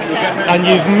character. And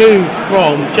you've moved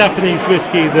from Japanese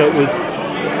whiskey that was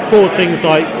called things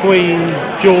like Queen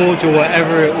George or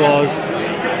whatever it was,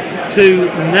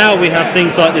 to now we have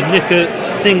things like the Nikka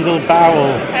single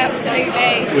barrel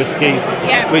whiskey,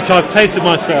 which I've tasted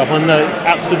myself. I know it's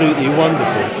absolutely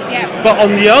wonderful. Yeah. But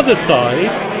on the other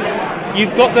side,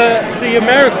 you've got the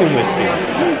American whiskey.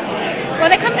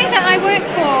 Well, the company that I work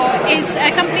for is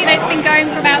a company that's been going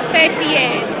for about 30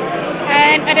 years.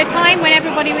 And at a time when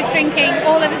everybody was drinking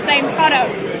all of the same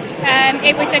products,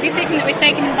 it was a decision that was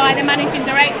taken by the managing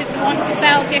director to want to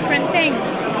sell different things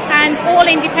and all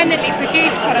independently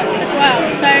produced products as well.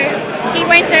 So he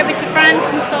went over to France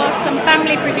and sourced some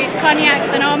family produced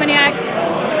cognacs and armagnacs,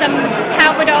 some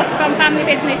Calvados from family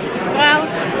businesses as well.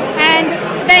 And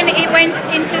then it went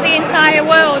into the entire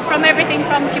world, from everything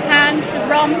from Japan to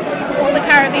Rum, all the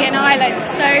Caribbean islands.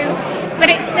 So but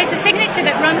there's a signature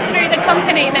that runs through the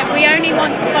company that we only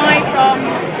want to buy from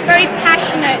very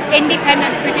passionate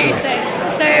independent producers.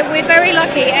 So we're very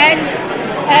lucky, and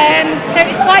so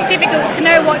it's quite difficult to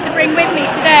know what to bring with me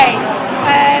today.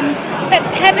 But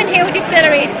Heaven Hill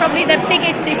Distillery is probably the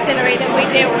biggest distillery that we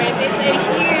deal with. It's a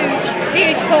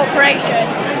huge corporation,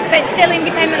 but still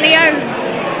independently owned.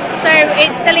 So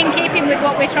it's still in keeping with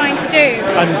what we're trying to do.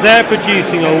 And they're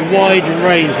producing a wide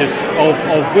range of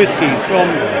whiskies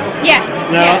from them. Yes.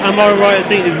 Now, am I right in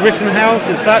thinking Rittenhouse,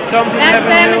 is that come from That's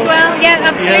Heaven them Hill? as well, yeah,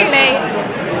 absolutely.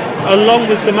 Yeah. Along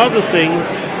with some other things.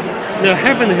 Now,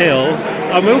 Heaven Hill,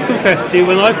 I will confess to you,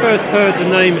 when I first heard the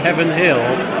name Heaven Hill,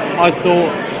 I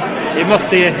thought it must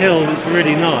be a hill that's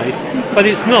really nice. But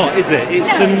it's not, is it? It's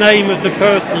the name of the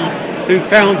person who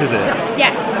founded it.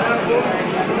 Yes.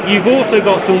 You've also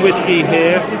got some whiskey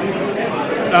here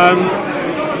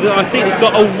that I think has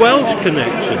got a Welsh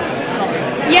connection.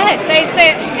 Yes, so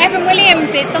Evan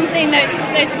Williams is something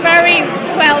that's very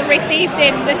well received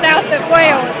in the south of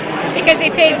Wales because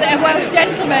it is a Welsh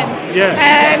gentleman. Yeah.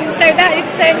 So that is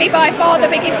certainly by far the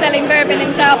biggest selling bourbon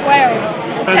in South Wales.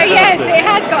 Fantastic. So yes, it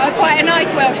has got quite a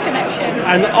nice Welsh connection.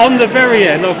 And on the very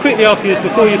end, I'll quickly ask you this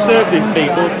before you serve these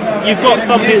people, you've got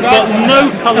something that's got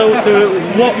no colour to it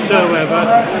whatsoever.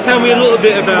 Tell me a little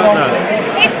bit about that.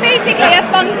 It's basically a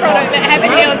fun product that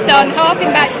Heaven Hill's done, harking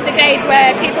back to the days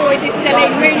where people were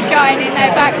distilling moonshine in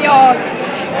their backyards.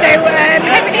 So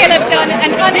Heaven Hill have done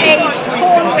an unaged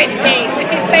corn whiskey, which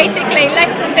is basically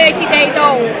less than 30 days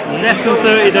old. Less than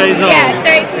 30 days old? Yeah, so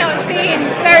it's not seen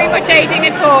very much aging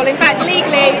at all. In fact,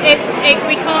 legally,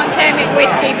 we can't term it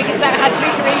whiskey because that has to be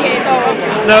 3 years old.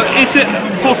 Now, is it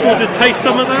possible to taste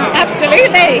some of that?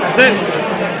 Absolutely.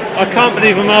 I can't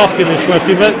believe I'm asking this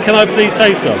question, but can I please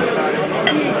taste some?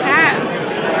 You can.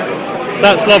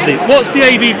 That's lovely. What's the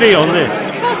ABV on this?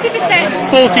 40%.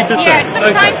 40%? Yeah,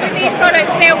 sometimes Okay. with these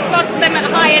products they'll bottle them at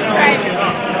higher strength.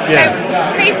 Yeah. So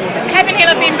Heaven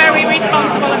Hill have been very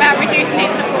responsible about reducing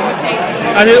it to 40.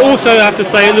 And it also, I have to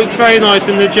say, it looks very nice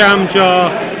in the jam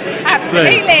jar.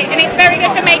 Absolutely, and it's very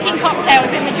good for making cocktails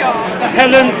in the jar.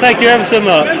 Helen, thank you ever so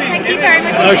much. Thank you very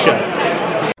much indeed.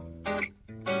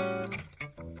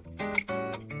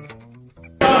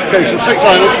 Okay, so 6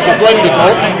 islands is a blended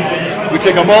malt. We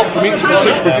take a malt from each of the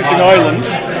 6 producing islands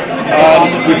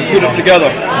and we put it together,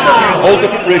 all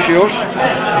different ratios,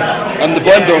 and the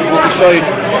blender will decide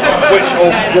which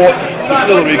of what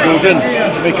distillery goes in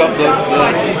to make up the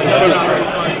spirit.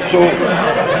 So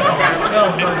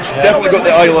it's definitely got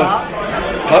the Isla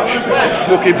touch. It's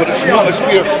smoky, but it's not as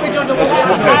fierce as the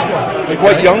Smokehead. It's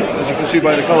quite young, as you can see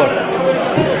by the colour.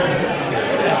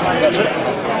 That's it.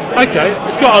 Okay,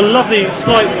 it's got a lovely,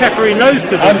 slight peppery nose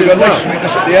to this And we've got as well. nice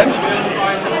sweetness at the end.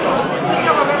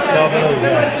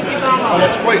 And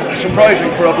it's quite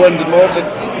surprising for a blended malt that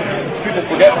people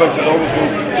forget about it. They always go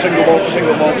single malt,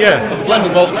 single malt. Yeah. But the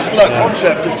blended malt, just that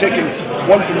concept of taking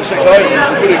one from the 6 islands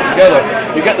and putting it together,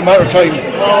 you get the maritime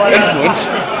influence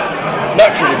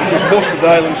naturally because most of the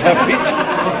islands have peat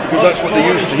because that's what they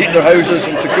use to heat their houses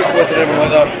and to cook with and everything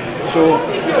like that. So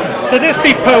let's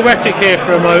be poetic here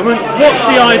for a moment. What's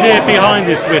the idea behind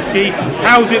this whiskey?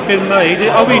 How's it been made?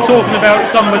 Are we talking about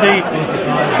somebody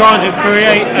trying to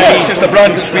create a... Yeah, it's just a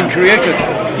brand that's been created.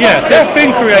 Yes, it's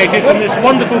been created from this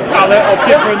wonderful palette of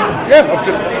different... Yeah, of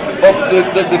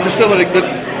the distillery, the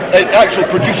actual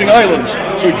producing islands.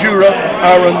 So Jura,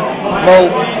 Arran, Mull,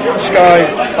 Skye,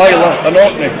 Isla and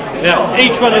Orkney. Yeah,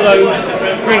 each one of those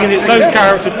bringing its own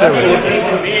character to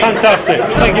it. Fantastic.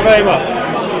 Thank you very much.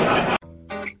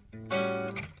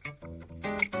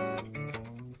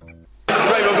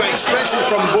 Expression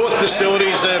from both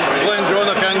distilleries,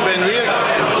 Glendronach and Benriach.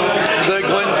 The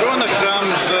Glendronach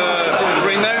Dram's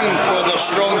renowned for their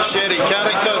strong sherry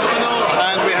character,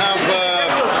 and we have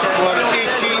for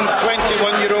 18,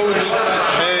 21-year-olds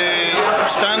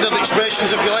standard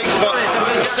expressions, if you like, but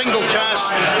a single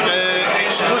cask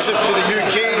exclusive to the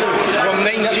UK from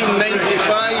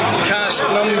 1995, cask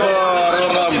number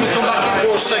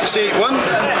 4681.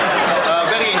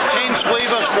 Very intense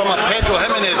flavours from a Pedro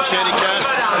Jimenez sherry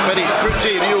cask, very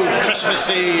fruity, real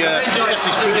Christmassy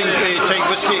pudding type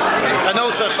whisky, and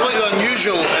also a slightly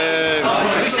unusual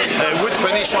wood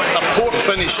finish, a port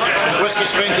finish. Whisky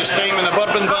spent its time in a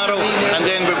bourbon barrel and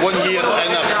then with 1 year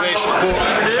in a fresh port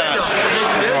cask.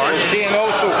 Okay, and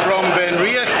also from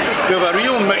Benriach, we have a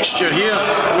real mixture here.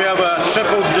 We have a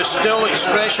triple distill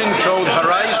expression called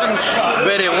Horizons,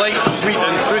 very light, sweet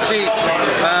and fruity,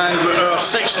 and our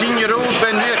 16-year-old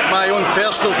Benriach, my own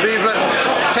personal favourite,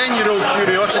 10-year-old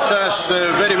Curiositas,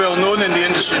 very well known known in the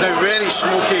industry now, very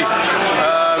smoky,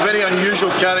 very unusual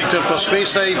character for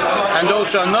Speyside, and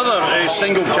also another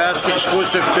single cask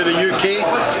exclusive to the UK,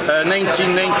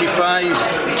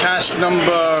 1995 cask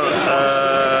number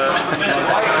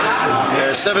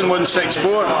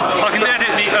 7164. I can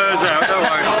edit the out, don't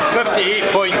worry.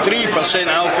 58.3%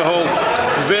 alcohol,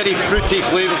 very fruity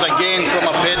flavours again from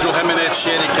a Pedro Jimenez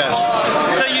sherry cask.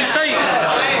 Now you say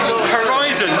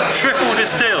Horizon triple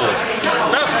distilled.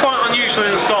 That's quite unusual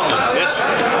in Scotland. Yes.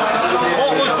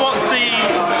 What's the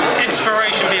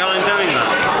inspiration behind doing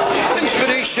that?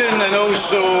 Inspiration, and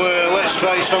also let's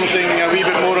try something a wee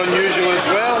bit more unusual as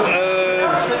well.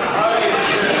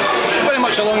 Very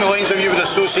much along the lines of you would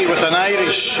associate with an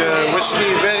Irish whisky,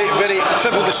 very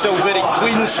triple distilled, very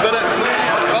clean spirit.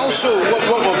 Also, what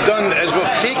we've done is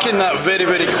we've taken that very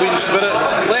clean spirit,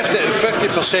 left it at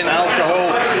 50% alcohol,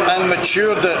 and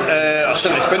matured it, or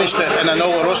certainly finished it in an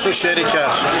Oloroso sherry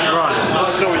cask. Right.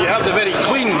 So you have the very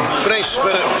clean, fresh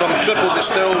spirit from triple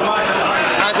distilled,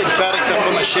 added character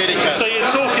from a sherry cask. So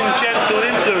you're talking gentle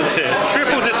influence here.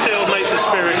 Triple distilled makes the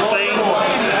spirit clean,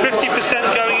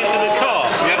 50% going into the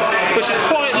cask, which is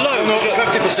quite low. No,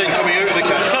 50% coming out of the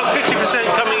cask. 50%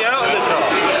 coming out of the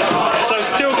cask. So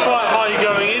still quite high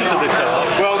going into the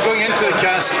cask. Well, going into the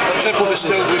cask, triple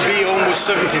distilled would be almost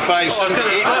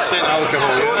 75-78%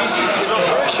 alcohol.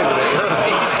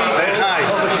 Very high.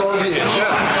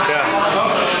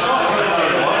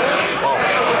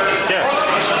 Yeah.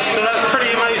 So that's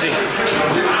pretty amazing.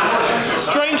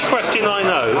 Strange question, I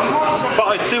know, but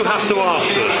I do have to ask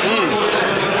this.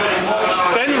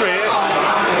 Ben Rear,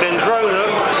 Dendrona,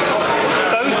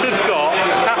 both have got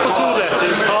capital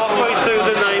letters halfway through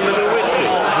the name of the whisky.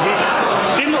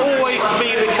 Didn't always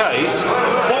be the case.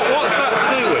 What's that to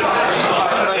do with?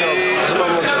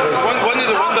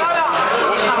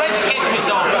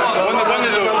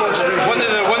 One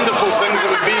of the wonderful things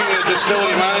about being a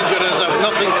distillery manager is I've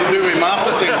nothing to do with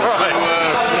marketing. Right. So,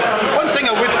 one thing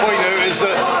I would point out is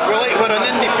that we're an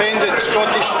independent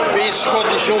Scottish-based,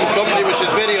 Scottish-owned company, which is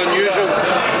very unusual.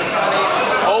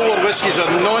 All our whiskies are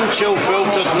non-chill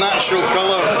filtered, natural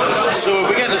colour. So if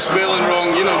we get the spelling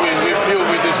wrong, we feel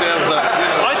we deserve that.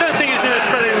 I don't think it's in the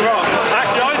spelling wrong.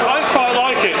 Actually, I quite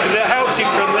like it because it helps you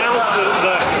pronounce the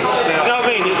you know what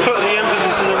I mean? You put the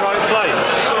emphasis in the right place.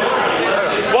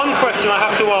 One question I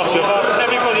have to ask you, I've asked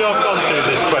everybody I've gone to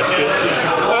this question.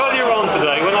 Earlier on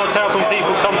today, when I was helping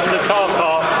people come from the car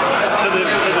park to the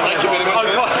Thank you very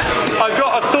much. I've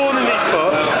got a thorn in my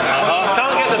foot.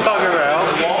 Can't get the bugger out.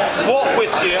 What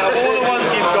whisky, of all the ones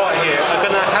you've got here, are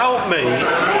going to help me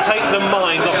take the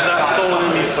mind off that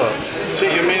thorn in my foot?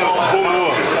 Take your meal,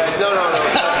 Bomo. No.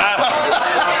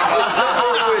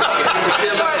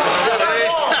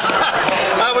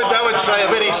 I would try a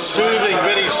very soothing,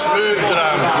 very smooth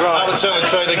dram. I would certainly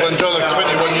try the Glendronach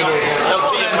 21 euro. That'll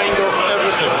take your mind off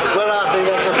everything. Well, I think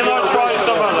that's a Can I try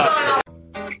some of that?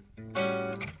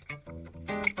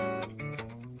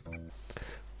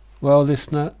 Well,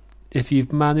 listener, if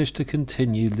you've managed to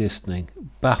continue listening,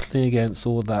 battling against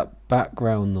all that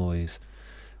background noise,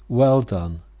 well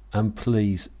done, and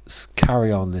please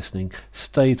carry on listening.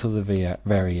 Stay till the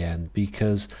very end,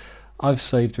 because I've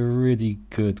saved a really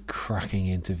good, cracking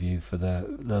interview for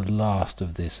the last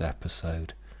of this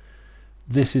episode.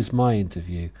 This is my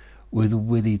interview with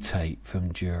Willie Tait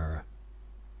from Jura.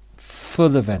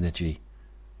 Full of energy,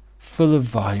 full of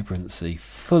vibrancy,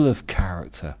 full of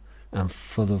character, and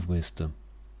full of wisdom.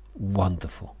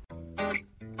 Wonderful.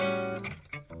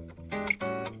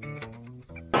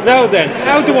 Now then,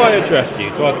 how do I address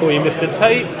you? Do I call you Mr.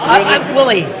 Tait? I'm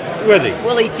Willie. Willie.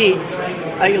 Willie Tait,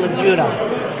 Isle of Jura.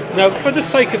 Now, for the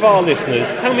sake of our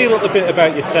listeners, tell me a little bit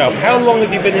about yourself. How long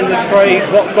have you been in the trade?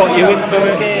 What got you into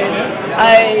it?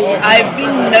 I've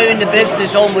been now in the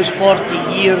business almost 40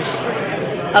 years.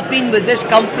 I've been with this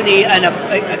company and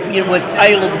with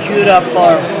Isle of Jura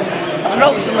for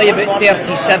approximately about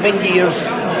 37 years.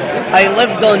 I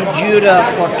lived on Jura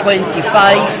for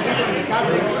 25.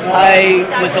 I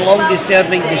was the longest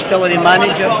serving distillery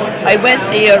manager. I went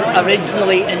there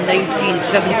originally in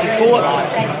 1974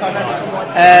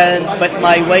 and with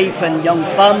my wife and young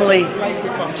family.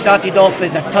 Started off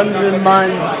as a turnroom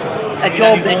man, a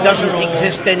job that doesn't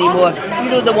exist anymore. You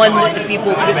know, the one that the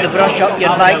people put the brush up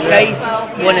your backside?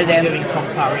 One of them.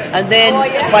 And then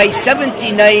by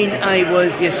 79 I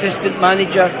was the assistant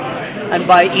manager, and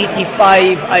by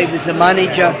 85 I was the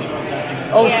manager.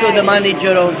 Also the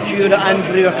manager of Jura and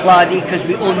Brewer Clady, because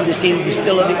we owned the same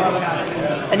distillery.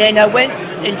 And then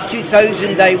in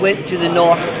 2000 I went to the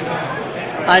north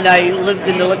and I lived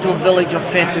in the little village of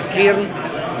Fettercairn.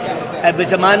 I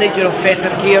was a manager of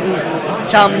Fettercairn,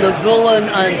 Sam Navullen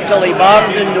and Tilly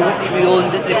Barden, which we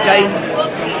owned at the time.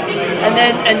 And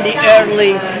then in the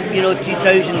early,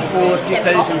 2004,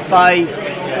 2005,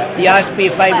 they asked me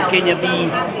if I would kind of be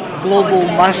global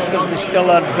master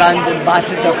distiller, brand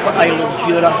ambassador for Isle of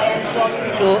Jura.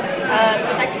 So,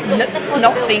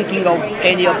 not thinking of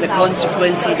any of the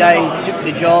consequences, I took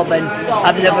the job, and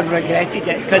I've never regretted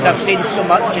it because I've seen so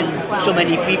much and so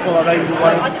many people around the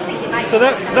world. So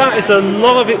that is a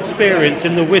lot of experience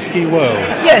in the whisky world.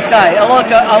 Yes, a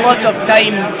lot of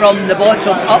time from the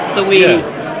bottom up the way,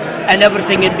 and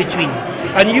everything in between.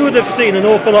 And you would have seen an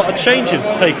awful lot of changes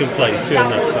taking place during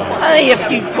that time.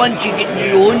 Once you get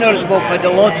new owners, we've had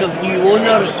a lot of new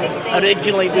owners.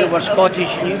 Originally we were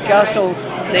Scottish Newcastle,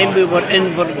 then we were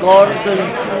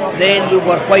Invergordon, then we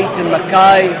were White and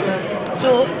Mackay.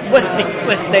 So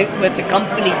with the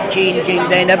company changing,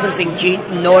 then everything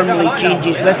normally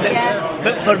changes with it.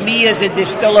 But for me as a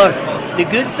distiller, the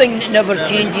good thing that never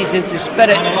changes is the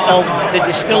spirit of the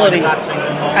distillery,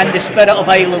 and the spirit of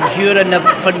Isle of Jura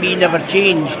for me never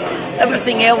changed.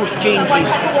 Everything else changes,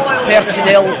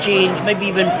 personnel change, maybe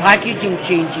even packaging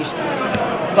changes.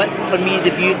 But for me,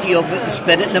 the beauty of it, the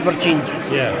spirit never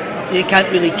changes. Yeah. You can't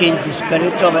really change the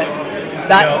spirit of it.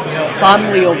 That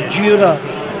family of Jura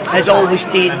has always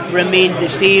remained the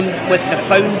same, with the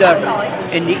founder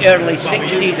in the early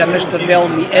 60s, a Mr.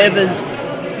 Bellamy Evans,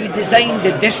 who designed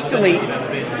the distillate.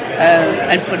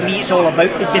 And for me, it's all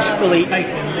about the distillate,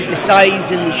 the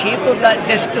size and the shape of that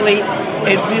distillate.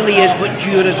 It really is what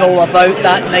Jura's all about,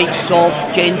 that nice,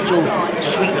 soft, gentle,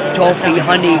 sweet toffee,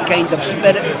 honey kind of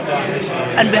spirit.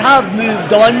 And we have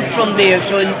moved on from there.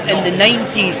 So in the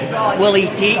 90s, Willie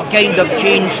Tait kind of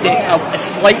changed it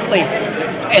slightly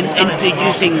in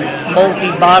introducing malty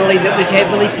barley that was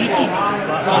heavily peated.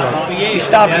 We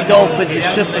started off with the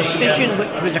Superstition,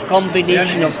 which was a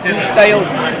combination of two styles,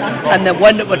 and the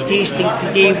one that we're tasting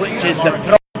today, which is the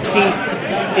Proxy,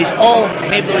 is all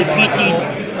heavily peated,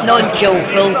 non-chill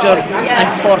filter, and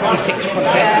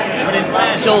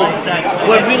 46%. So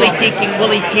we're really taking,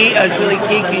 Willie Tait is really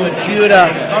taking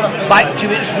Jura back to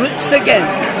its roots again.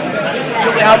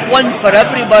 So we have one for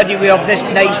everybody. We have this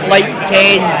nice light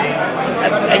 10,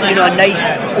 and a nice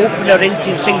opener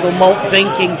into single malt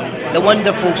drinking. The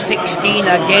wonderful 16,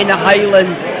 again a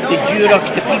Highland, the Durex,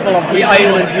 the people of the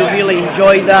island who really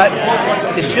enjoy that.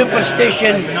 The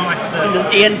Superstition, the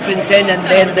entrance in, and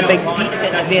then the big peat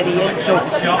at the very end. So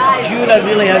Jura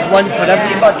really has one for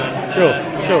everybody. Sure.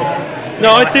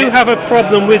 Now, I do have a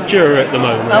problem with Jura at the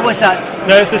moment. What's that?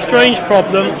 Now, it's a strange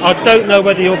problem. I don't know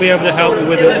whether you'll be able to help me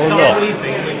with it or not.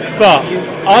 But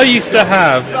I used to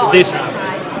have this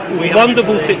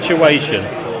wonderful situation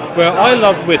where I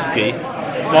loved whiskey.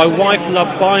 My wife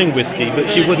loved buying whiskey, but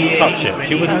she wouldn't touch it.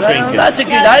 She wouldn't drink it. That's a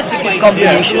good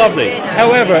combination. Yeah, lovely.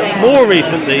 However, more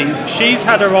recently, she's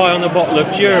had her eye on a bottle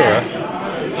of Jura.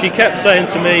 She kept saying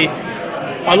to me,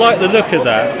 I like the look of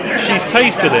that. She's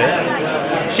tasted it.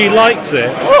 She likes it.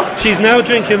 She's now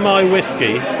drinking my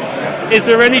whiskey. Is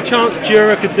there any chance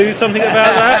Jura could do something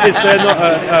about that? Is there not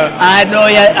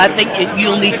I think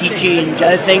you'll need to change.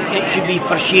 I think it should be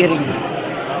for sharing.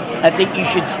 I think you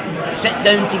should sit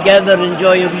down together,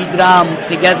 enjoy a wee dram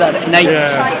together at night.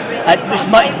 It's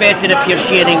much better if you're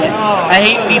sharing it. I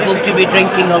hate people to be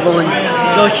drinking alone.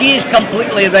 So she is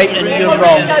completely right and you're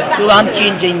wrong. So I'm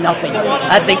changing nothing.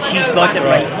 I think she's got it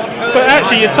right. But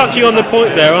actually, you're touching on the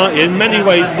point there, aren't you? In many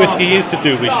ways, whiskey used to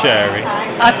do with sharing.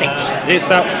 I think so. It's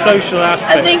that social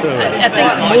aspect. I think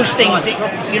most things,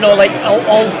 like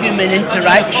all human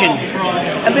interaction,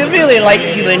 and we really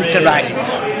like to interact.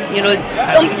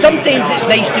 Sometimes it's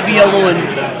nice to be alone.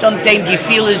 Sometimes you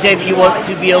feel as if you want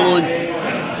to be alone.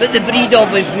 But the breed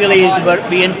of us really is where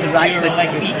we interact with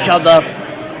each other.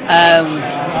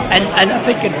 And I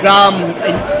think a dram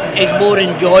is more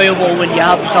enjoyable when you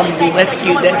have somebody with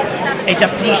you that is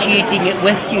appreciating it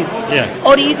with you. Yeah.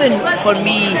 Or even for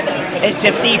me, it's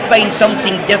if they find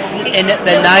something different in it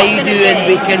than I do and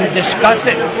we can discuss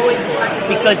it.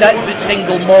 Because that's what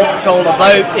single malt's all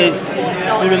about, is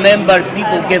remember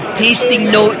people give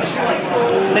tasting notes,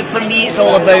 but for me it's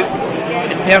all about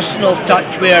the personal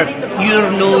touch where your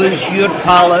nose, your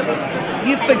palate,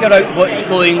 you figure out what's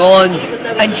going on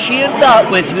and share that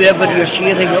with whoever you're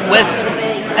sharing it with,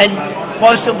 and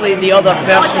possibly the other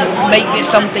person might get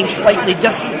something slightly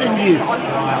different than you.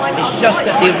 It's just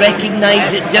that they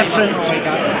recognise it different.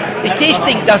 The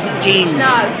tasting doesn't change.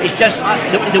 It's just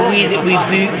the way that we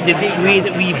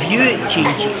view it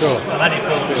changes.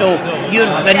 So your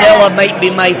vanilla might be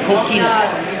my coconut,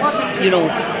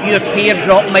 your pear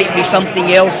drop might be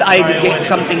something else. I would get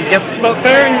something different. But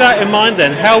bearing that in mind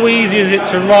then, how easy is it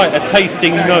to write a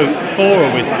tasting note for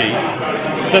a whiskey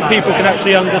that people can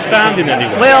actually understand in any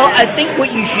way? Well, I think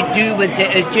what you should do with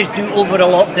it is just do over a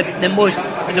lot.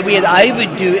 The way that I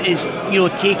would do it is,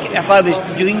 take, if I was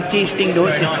doing tasting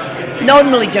notes,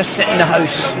 normally just sit in the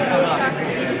house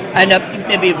and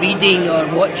maybe reading or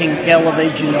watching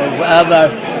television or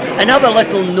whatever, and have a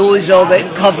little nose of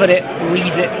it, cover it,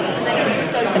 leave it,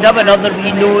 and have another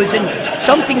wee nose, and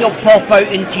something will pop out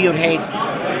into your head.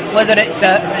 Whether it's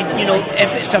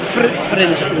if it's a fruit, for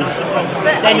instance,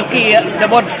 then the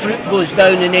word fruit goes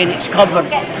down and then it's covered,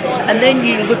 and then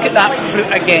you look at that fruit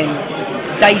again,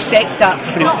 dissect that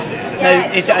fruit.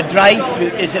 Now, is it a dried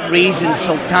fruit? Is it raisins,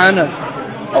 sultanas?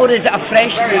 Or is it a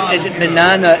fresh fruit? Is it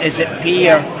banana? Is it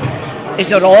pear?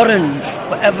 Is it orange?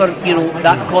 Whatever,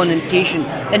 that connotation.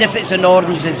 And if it's an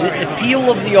orange, is it the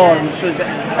peel of the orange? So is it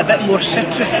a bit more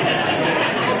citrusy?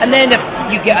 And then if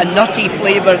you get a nutty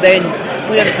flavour, then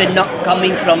where is the nut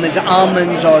coming from? Is it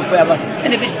almonds or whatever?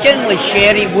 And if it's generally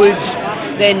sherry woods,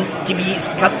 then to me it's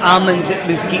almonds that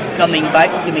will keep coming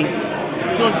back to me.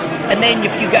 So, and then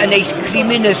if you get a nice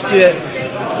creaminess to it,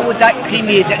 that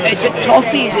creamy, is it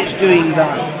toffee that's doing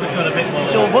that?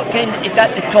 So is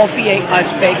that the toffee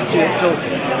aspect to it? So,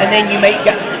 and then you might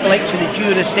get like the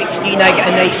Jura 16, I get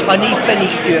a nice honey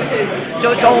finish to it.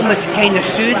 So it's almost kind of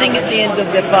soothing at the end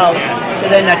of the palate. So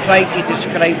then I try to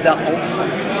describe that also.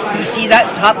 You see,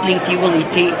 that's happening to Willie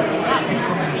Tait.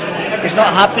 It's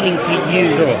not happening to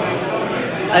you. Sure.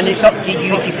 And it's up to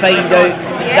you to find out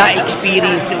that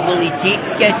experience that Willie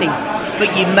Tait's getting.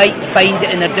 But you might find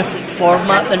it in a different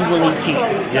format than Willie Tait.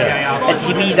 Yeah. And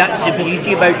to me, that's the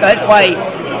beauty about it. That's why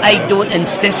I don't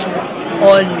insist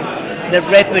on the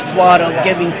repertoire of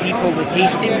giving people the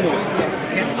tasting note.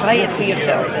 Try it for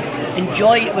yourself.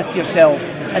 Enjoy it with yourself.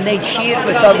 And then share it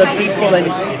with other people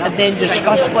and then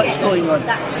discuss what's going on.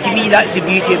 To me, that's the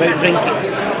beauty about drinking.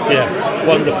 Yeah,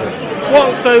 wonderful.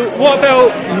 What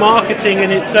about marketing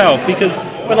in itself? Because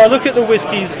when I look at the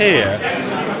whiskies here,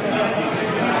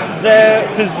 their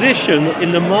position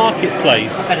in the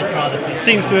marketplace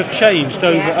seems to have changed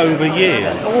over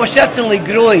years. We're certainly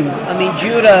growing. I mean,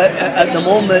 Jura at the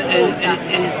moment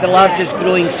is the largest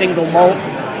growing single malt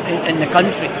in the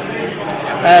country.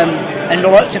 And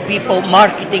lots of people,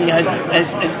 marketing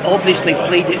has obviously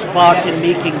played its part in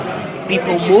making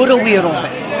people more aware of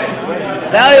it.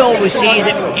 But I always say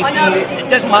that it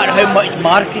doesn't matter how much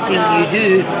marketing you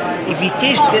do, if you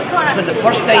taste it for the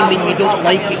first time and you don't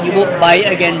like it, you won't buy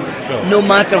it again, no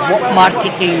matter what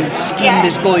marketing scheme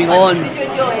is going on.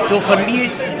 So for me,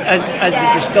 as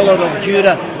a distiller of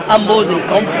Jura, I'm more than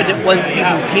confident once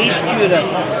people taste Jura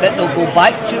that they'll go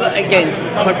back to it again.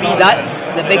 For me, that's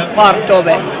the big part of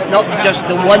it, not just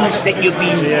the ones that you've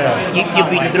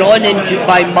been drawn into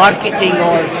by marketing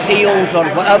or sales or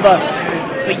whatever,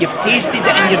 but you've tasted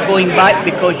it and you're going back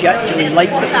because you actually like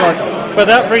the product. But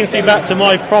that brings me back to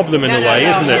my problem in a way,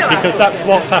 isn't it? Because that's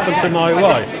what's happened to my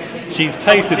wife. She's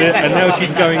tasted it and now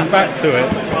she's going back to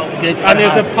it. And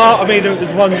there's a part of me that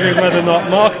was wondering whether or not,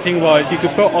 marketing-wise, you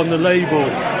could put on the label...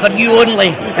 For you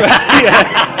only.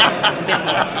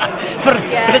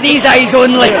 for these eyes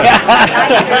only.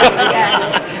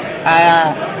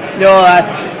 No,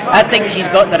 I think she's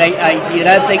got the right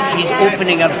idea. I think she's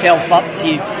opening herself up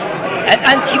to...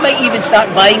 And she might even start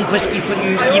buying whiskey for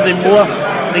you even more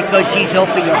because she's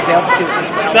helping herself to it as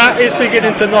well. That is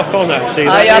beginning to knock on, actually.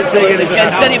 Absolutely.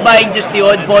 Instead of buying just the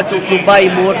odd bottle, she'll buy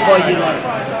more for you.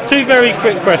 Two very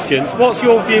quick questions. What's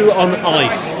your view on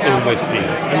ice in whiskey?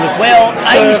 Well,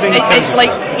 ice, it's like,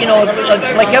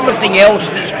 it's like everything else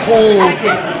that's cold.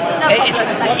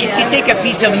 If you take a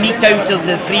piece of meat out of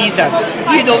the freezer,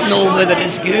 you don't know whether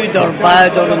it's good or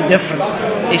bad or indifferent.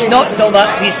 It's not till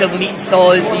that piece of meat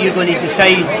thaws that you're going to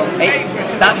decide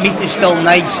that meat is still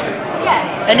nice.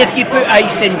 And if you put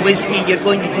ice in whiskey, you're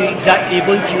going to do exactly, you're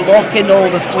going to lock in all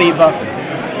the flavour,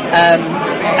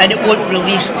 and it won't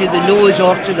release to the nose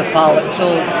or to the palate.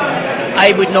 So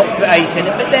I would not put ice in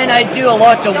it. But then I do a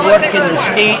lot of work in the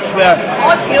States where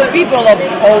people have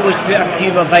always put a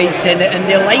cube of ice in it and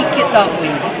they like it that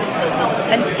way.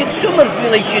 And consumers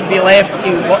really should be left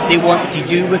to what they want to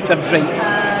do with their drink.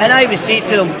 And I would say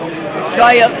to them,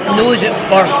 try it, nose it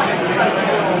first,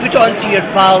 put it onto your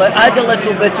palate, add a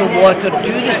little bit of water,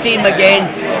 do the same again,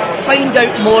 find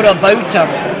out more about her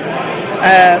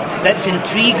that's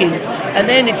intriguing, And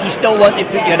then if you still want to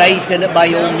put your ice in it,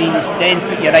 by all means, then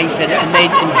put your ice in it and then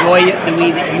enjoy it the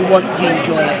way that you want to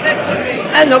enjoy it.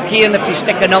 I'm not caring if you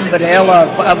stick an umbrella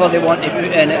or whatever they want to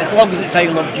put in it, as long as it's I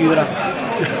Love Jura.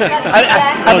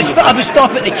 I would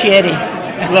stop at the cherry.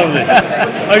 Lovely.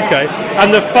 Okay.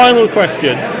 And the final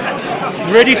question,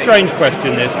 really strange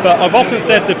question this, but I've often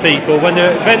said to people when there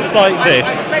are events like this,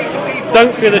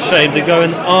 don't feel ashamed to go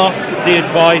and ask the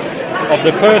advice of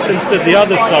the person stood the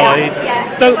other side.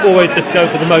 Don't always just go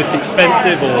for the most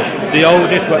expensive or the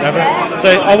oldest, whatever.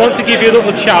 So I want to give you a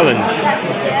little challenge.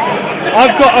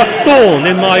 I've got a thorn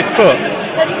in my foot.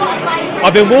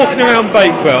 I've been walking around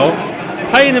Bakewell,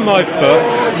 pain in my foot.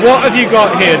 What have you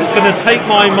got here that's going to take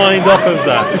my mind off of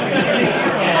that?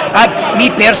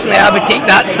 Me personally, I would take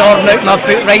that thorn out my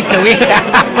foot right away.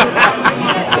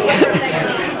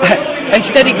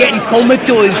 Instead of getting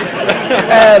comatose.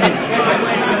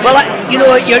 Well,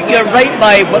 you're right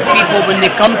by what people, when they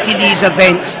come to these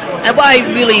events, and what I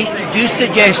really do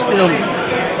suggest to them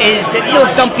is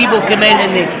that, some people come in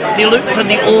and they look for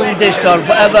the oldest or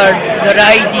whatever. Their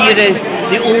idea is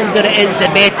the older it is, the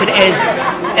better it is.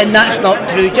 And that's not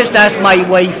true. Just ask my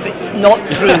wife, it's not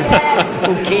true.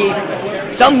 Okay?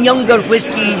 Some younger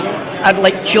whiskies are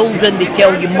like children, they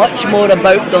tell you much more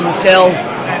about themselves.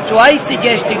 So I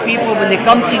suggest to people when they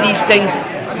come to these things,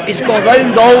 is go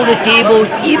round all the tables,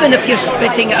 even if you're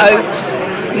spitting it out,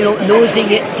 nosing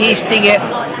it, tasting it,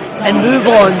 and move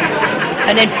on,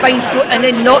 and then and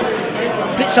then not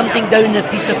put something down on a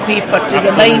piece of paper to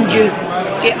remind you.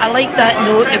 Say, I like that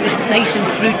note, it was nice and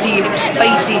fruity, and it was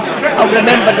spicy. I'll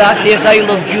remember that. There's I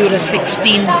Love Jura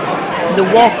 16. They'll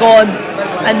walk on,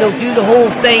 and they'll do the whole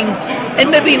thing,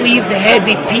 and maybe leave the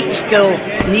heavy peats till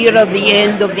nearer the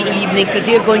end of the evening, because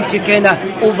they're going to kind of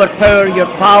overpower your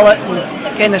palate and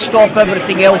kind of stop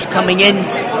everything else coming in.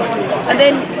 And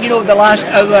then, the last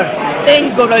hour,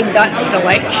 then go around that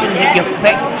selection that you've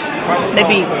picked,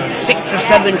 maybe 6 or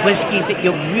 7 whiskies that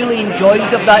you've really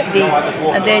enjoyed of that day,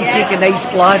 and then take a nice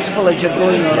glassful as you're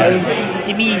going around.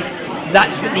 To me,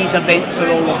 that's what these events are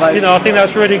all about. I think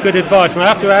that's really good advice, and I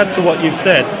have to add to what you've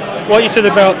said. What you said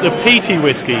about the peaty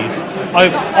whiskies,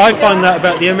 I find that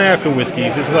about the American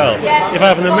whiskies as well. If I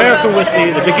have an American whiskey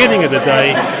at the beginning of the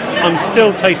day, I'm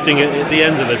still tasting it at the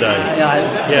end of the day.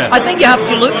 Yeah. I think you have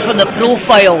to look for the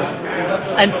profile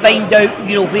and find out,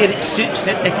 where it suits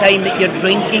at the time that you're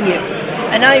drinking it.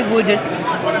 And I wouldn't,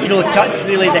 touch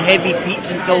really the heavy peats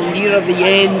until nearer the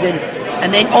end,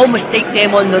 and then almost take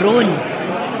them on their own.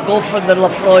 Go for the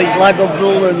Lafroy's,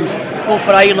 Lagavulins, go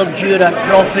for I Love Jura,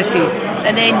 Prophecy,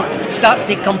 and then start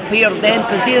to compare them,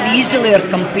 because they're easily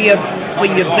compared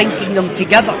when you're drinking them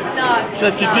together. So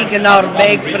if you take an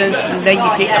Ardbeg, for instance, then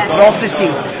you take a Prophecy,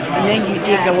 and then you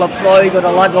take a Lafroy or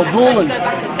a Lagavulin,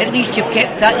 at least you've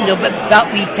kept that in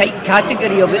that wee tight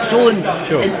category of its own.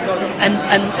 Sure.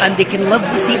 And they can live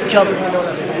with each other.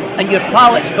 And your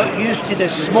palate's got used to the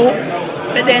smoke,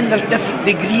 but then there's different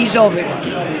degrees of it.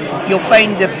 You'll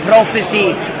find the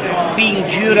Prophecy, being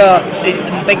Jura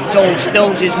in big tall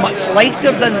stills, is much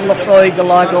lighter than Lafroy or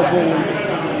Lagavulin.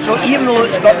 So even though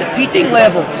it's got the peating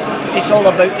level, it's all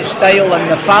about the style and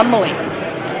the family.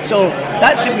 So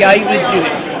that's the way I would do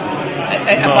it.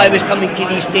 If I was coming to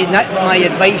these days, that's my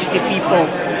advice to people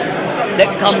that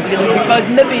come to them, because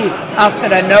maybe after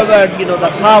an hour,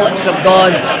 their palates are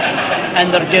gone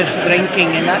and they're just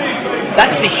drinking, and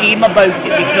that's the shame about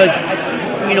it, because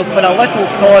for a little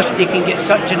cost they can get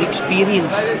such an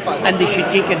experience, and they should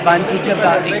take advantage of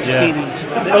that experience.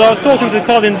 Yeah. Well, I was talking to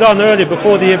Colin Dunn earlier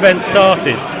before the event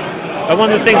started, and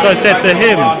one of the things I said to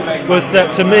him was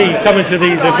that, to me, coming to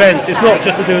these events, it's not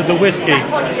just to do with the whiskey,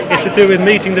 it's to do with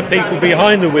meeting the people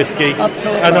behind the whiskey.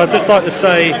 Absolutely. And I'd just like to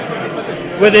say,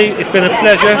 Willie, it's been a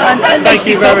pleasure. And thank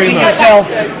you very much.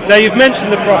 Yourself. Now, you've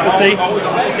mentioned the Prophecy.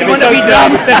 Let's have a wee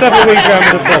dram of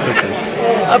the Prophecy.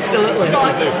 Absolutely.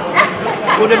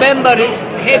 Well, remember, it's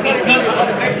heavy peat,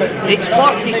 it's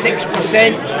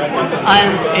 46%,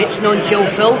 and it's non-chill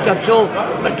filtered, so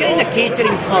we're kind of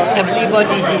catering for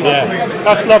everybody here. Yeah,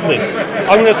 that's lovely.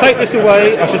 I'm going to take this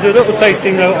away. I should do a little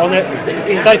tasting note on it.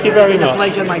 Thank you very much. A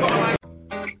pleasure, my friend.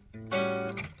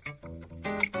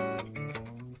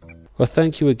 Well,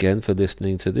 thank you again for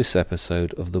listening to this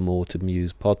episode of the Malted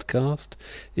Muse podcast.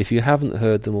 If you haven't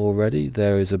heard them already,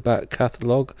 there is a back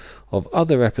catalogue of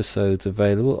other episodes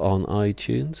available on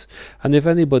iTunes. And if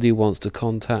anybody wants to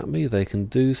contact me, they can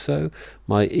do so.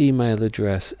 My email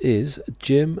address is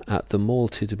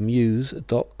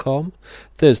jim@themaltedmuse.com.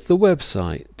 There's the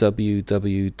website,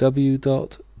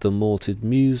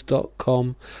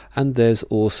 www.themaltedmuse.com. And there's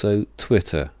also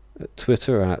Twitter at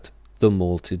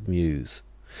 @themaltedmuse.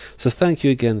 So thank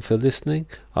you again for listening.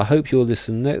 I hope you'll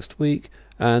listen next week,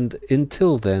 and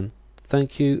until then,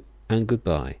 thank you and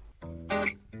goodbye.